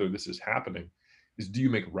know whether this is happening is, do you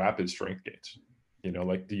make rapid strength gains?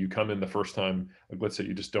 Like, do you come in the first time, like let's say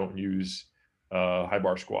you just don't use high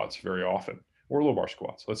bar squats very often, or low bar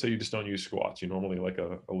squats. Let's say you just don't use squats. You normally like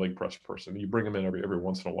a leg press person. You bring them in every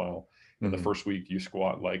once in a while. And the first week you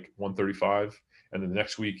squat like 135, and then the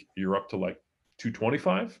next week you're up to like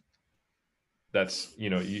 225. That's, you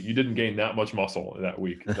didn't gain that much muscle that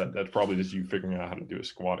week. That's probably just you figuring out how to do a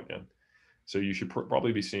squat again. So you should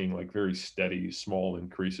probably be seeing like very steady, small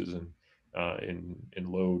increases in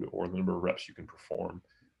load or the number of reps you can perform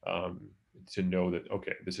to know that,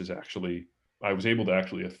 okay, this is actually, I was able to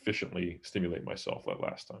actually efficiently stimulate myself that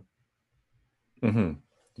last time. Hmm.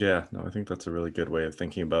 Yeah, no, I think that's a really good way of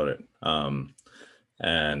thinking about it.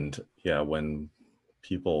 And yeah, when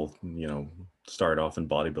people, start off in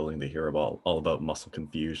bodybuilding, they hear about all about muscle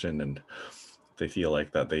confusion, and they feel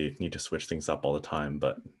like that they need to switch things up all the time.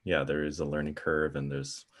 But yeah, there is a learning curve, and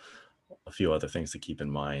there's a few other things to keep in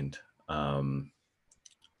mind. Um,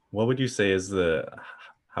 what would you say is the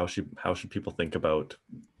how should people think about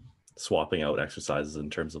swapping out exercises in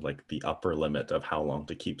terms of like the upper limit of how long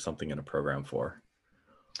to keep something in a program for?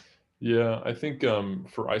 Yeah, I think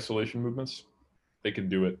for isolation movements, they can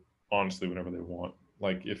do it honestly whenever they want.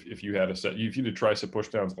 Like if you had a set, if you did tricep push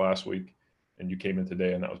downs last week and you came in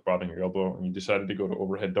today and that was bothering your elbow and you decided to go to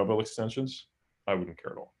overhead dumbbell extensions, I wouldn't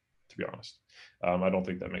care at all, to be honest. I don't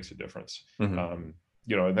think that makes a difference. Hmm. Um,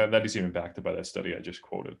 that is even backed by that study I just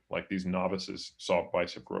quoted. Like these novices saw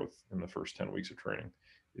bicep growth in the first 10 weeks of training.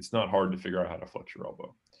 It's not hard to figure out how to flex your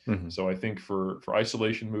elbow. Hmm. So I think for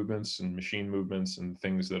isolation movements and machine movements and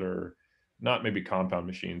things that are not maybe compound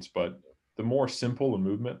machines, but the more simple a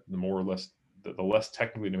movement, the more or less the less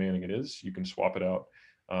technically demanding it is, you can swap it out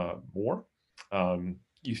more.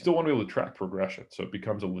 You still want to be able to track progression, so it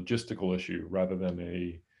becomes a logistical issue rather than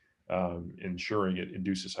a ensuring it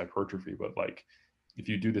induces hypertrophy. But like if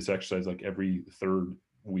you do this exercise like every third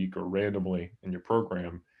week or randomly in your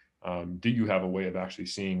program, do you have a way of actually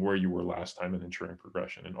seeing where you were last time and ensuring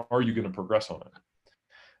progression? And are you going to progress on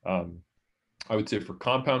it? I would say for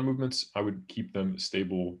compound movements, I would keep them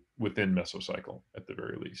stable within mesocycle at the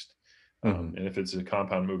very least. Hmm. And if it's a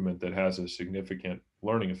compound movement that has a significant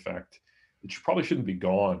learning effect, it probably shouldn't be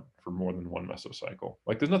gone for more than one mesocycle.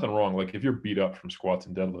 Like there's nothing wrong. Like if you're beat up from squats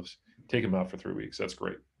and deadlifts, take them out for 3 weeks. That's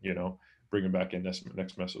great. Bring them back in next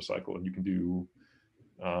mesocycle, and you can do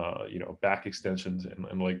back extensions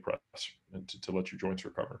and leg press and to let your joints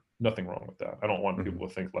recover. Nothing wrong with that. I don't want Hmm. people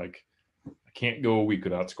to think like I can't go a week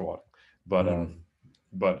without squatting. But Hmm.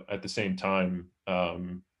 but at the same time,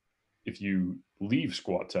 if you leave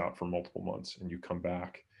squats out for multiple months and you come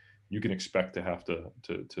back, you can expect to have to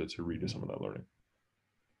redo some of that learning.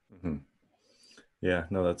 Hmm. Yeah,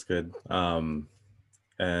 no, that's good.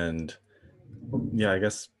 And yeah, I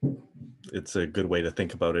guess it's a good way to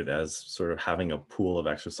think about it as sort of having a pool of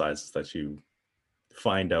exercises that you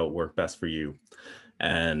find out work best for you,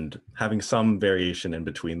 and having some variation in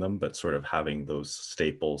between them, but sort of having those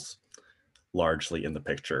staples largely in the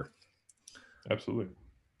picture. Absolutely,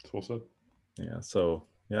 it's well said. Yeah. So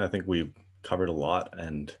yeah, I think we've covered a lot,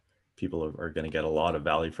 and people are going to get a lot of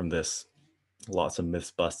value from this. Lots of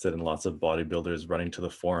myths busted, and lots of bodybuilders running to the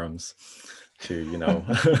forums to,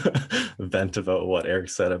 vent about what Eric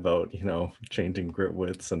said about, changing grit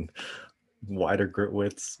widths and wider grit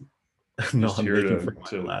widths, Just not here making for my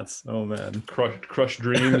to lats. Oh man. crush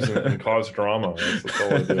dreams and cause drama. That's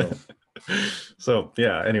all I do. So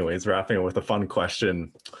yeah, anyways, wrapping up with a fun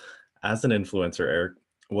question. As an influencer, Eric,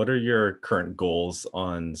 what are your current goals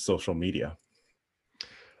on social media?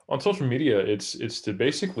 On social media, it's to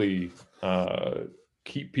basically uh,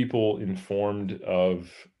 keep people informed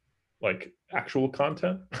of like actual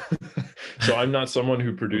content. So I'm not someone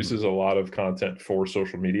who Mhm. produces a lot of content for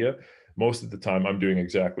social media. Most of the time, I'm doing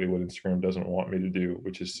exactly what Instagram doesn't want me to do,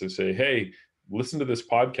 which is to say, "Hey, listen to this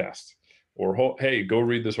podcast," or "Hey, go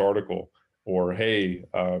read this article," or "Hey,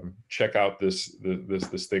 check out this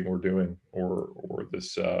thing we're doing," or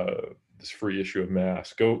this free issue of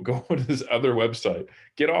Mass. Go to this other website.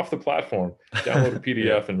 Get off the platform. Download a Yeah.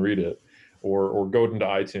 PDF and read it, or go into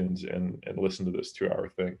iTunes and listen to this 2 hour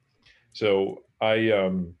thing. So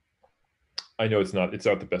I know it's not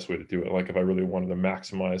the best way to do it. Like if I really wanted to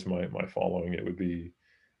maximize my following, it would be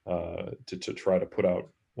to try to put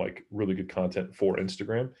out like really good content for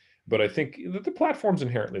Instagram. But I think that the platform's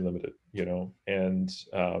inherently limited, and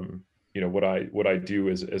what I do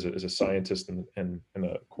as a scientist and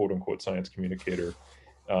a quote unquote science communicator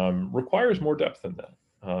requires more depth than that.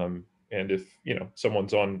 And if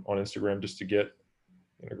someone's on Instagram just to get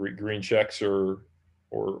green checks or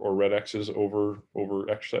red X's over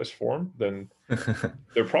exercise form, then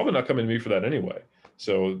they're probably not coming to me for that anyway.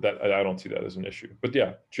 So that I don't see that as an issue. But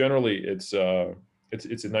yeah, generally it's a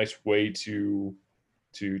nice way to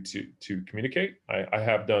communicate. I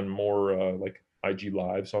have done more like IG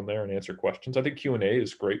lives on there and answer questions. I think Q&A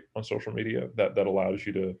is great on social media. That allows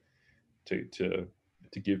you to to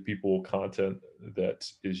to give people content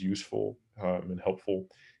that is useful and helpful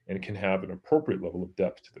and can have an appropriate level of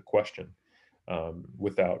depth to the question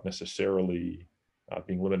without necessarily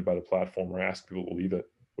being limited by the platform or ask people to leave it,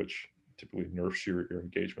 which typically nerfs your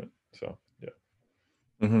engagement. So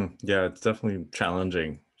yeah. Yeah, it's definitely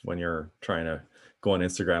challenging when you're trying to go on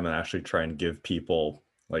Instagram and actually try and give people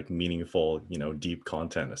like meaningful, deep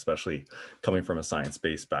content, especially coming from a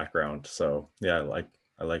science-based background. So yeah,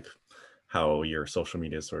 I like how your social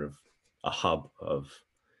media is sort of a hub of,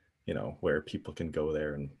 where people can go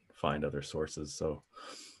there and find other sources. So,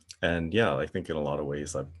 and yeah, I think in a lot of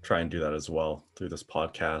ways I try and do that as well through this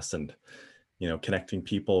podcast and, connecting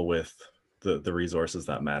people with the resources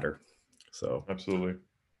that matter. So Absolutely.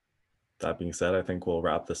 that being said, I think we'll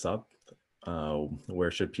wrap this up.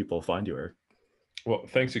 Where should people find you, Eric? Well,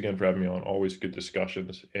 thanks again for having me on. Always good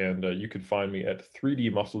discussions. And you can find me at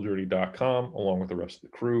 3dmusclejourney.com along with the rest of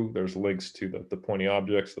the crew. There's links to the pointy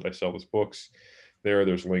objects that I sell as books.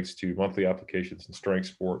 There's links to monthly applications in strength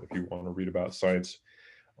sport if you want to read about science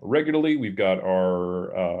regularly. We've got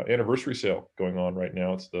our anniversary sale going on right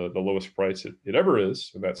now. It's the lowest price it ever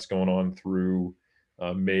is. And that's going on through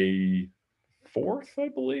May 4th, I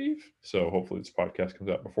believe. So hopefully this podcast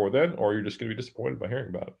comes out before then, or you're just going to be disappointed by hearing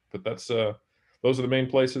about it. But that's those are the main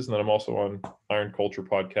places. And then I'm also on Iron Culture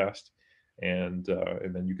Podcast. And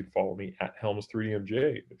then you can follow me at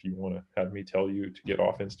Helms3DMJ if you want to have me tell you to get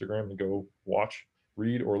off Instagram and go watch,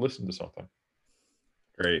 read, or listen to something.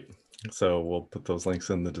 Great. So we'll put those links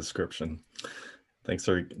in the description. Thanks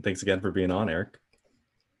again for being on, Eric.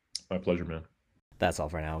 My pleasure, man. That's all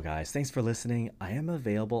for now, guys. Thanks for listening. I am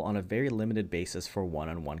available on a very limited basis for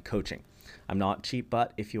one-on-one coaching. I'm not cheap,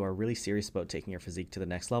 but if you are really serious about taking your physique to the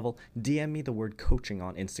next level, DM me the word coaching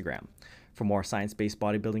on Instagram. For more science-based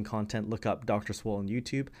bodybuilding content, look up Dr. Swole on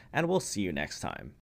YouTube, and we'll see you next time.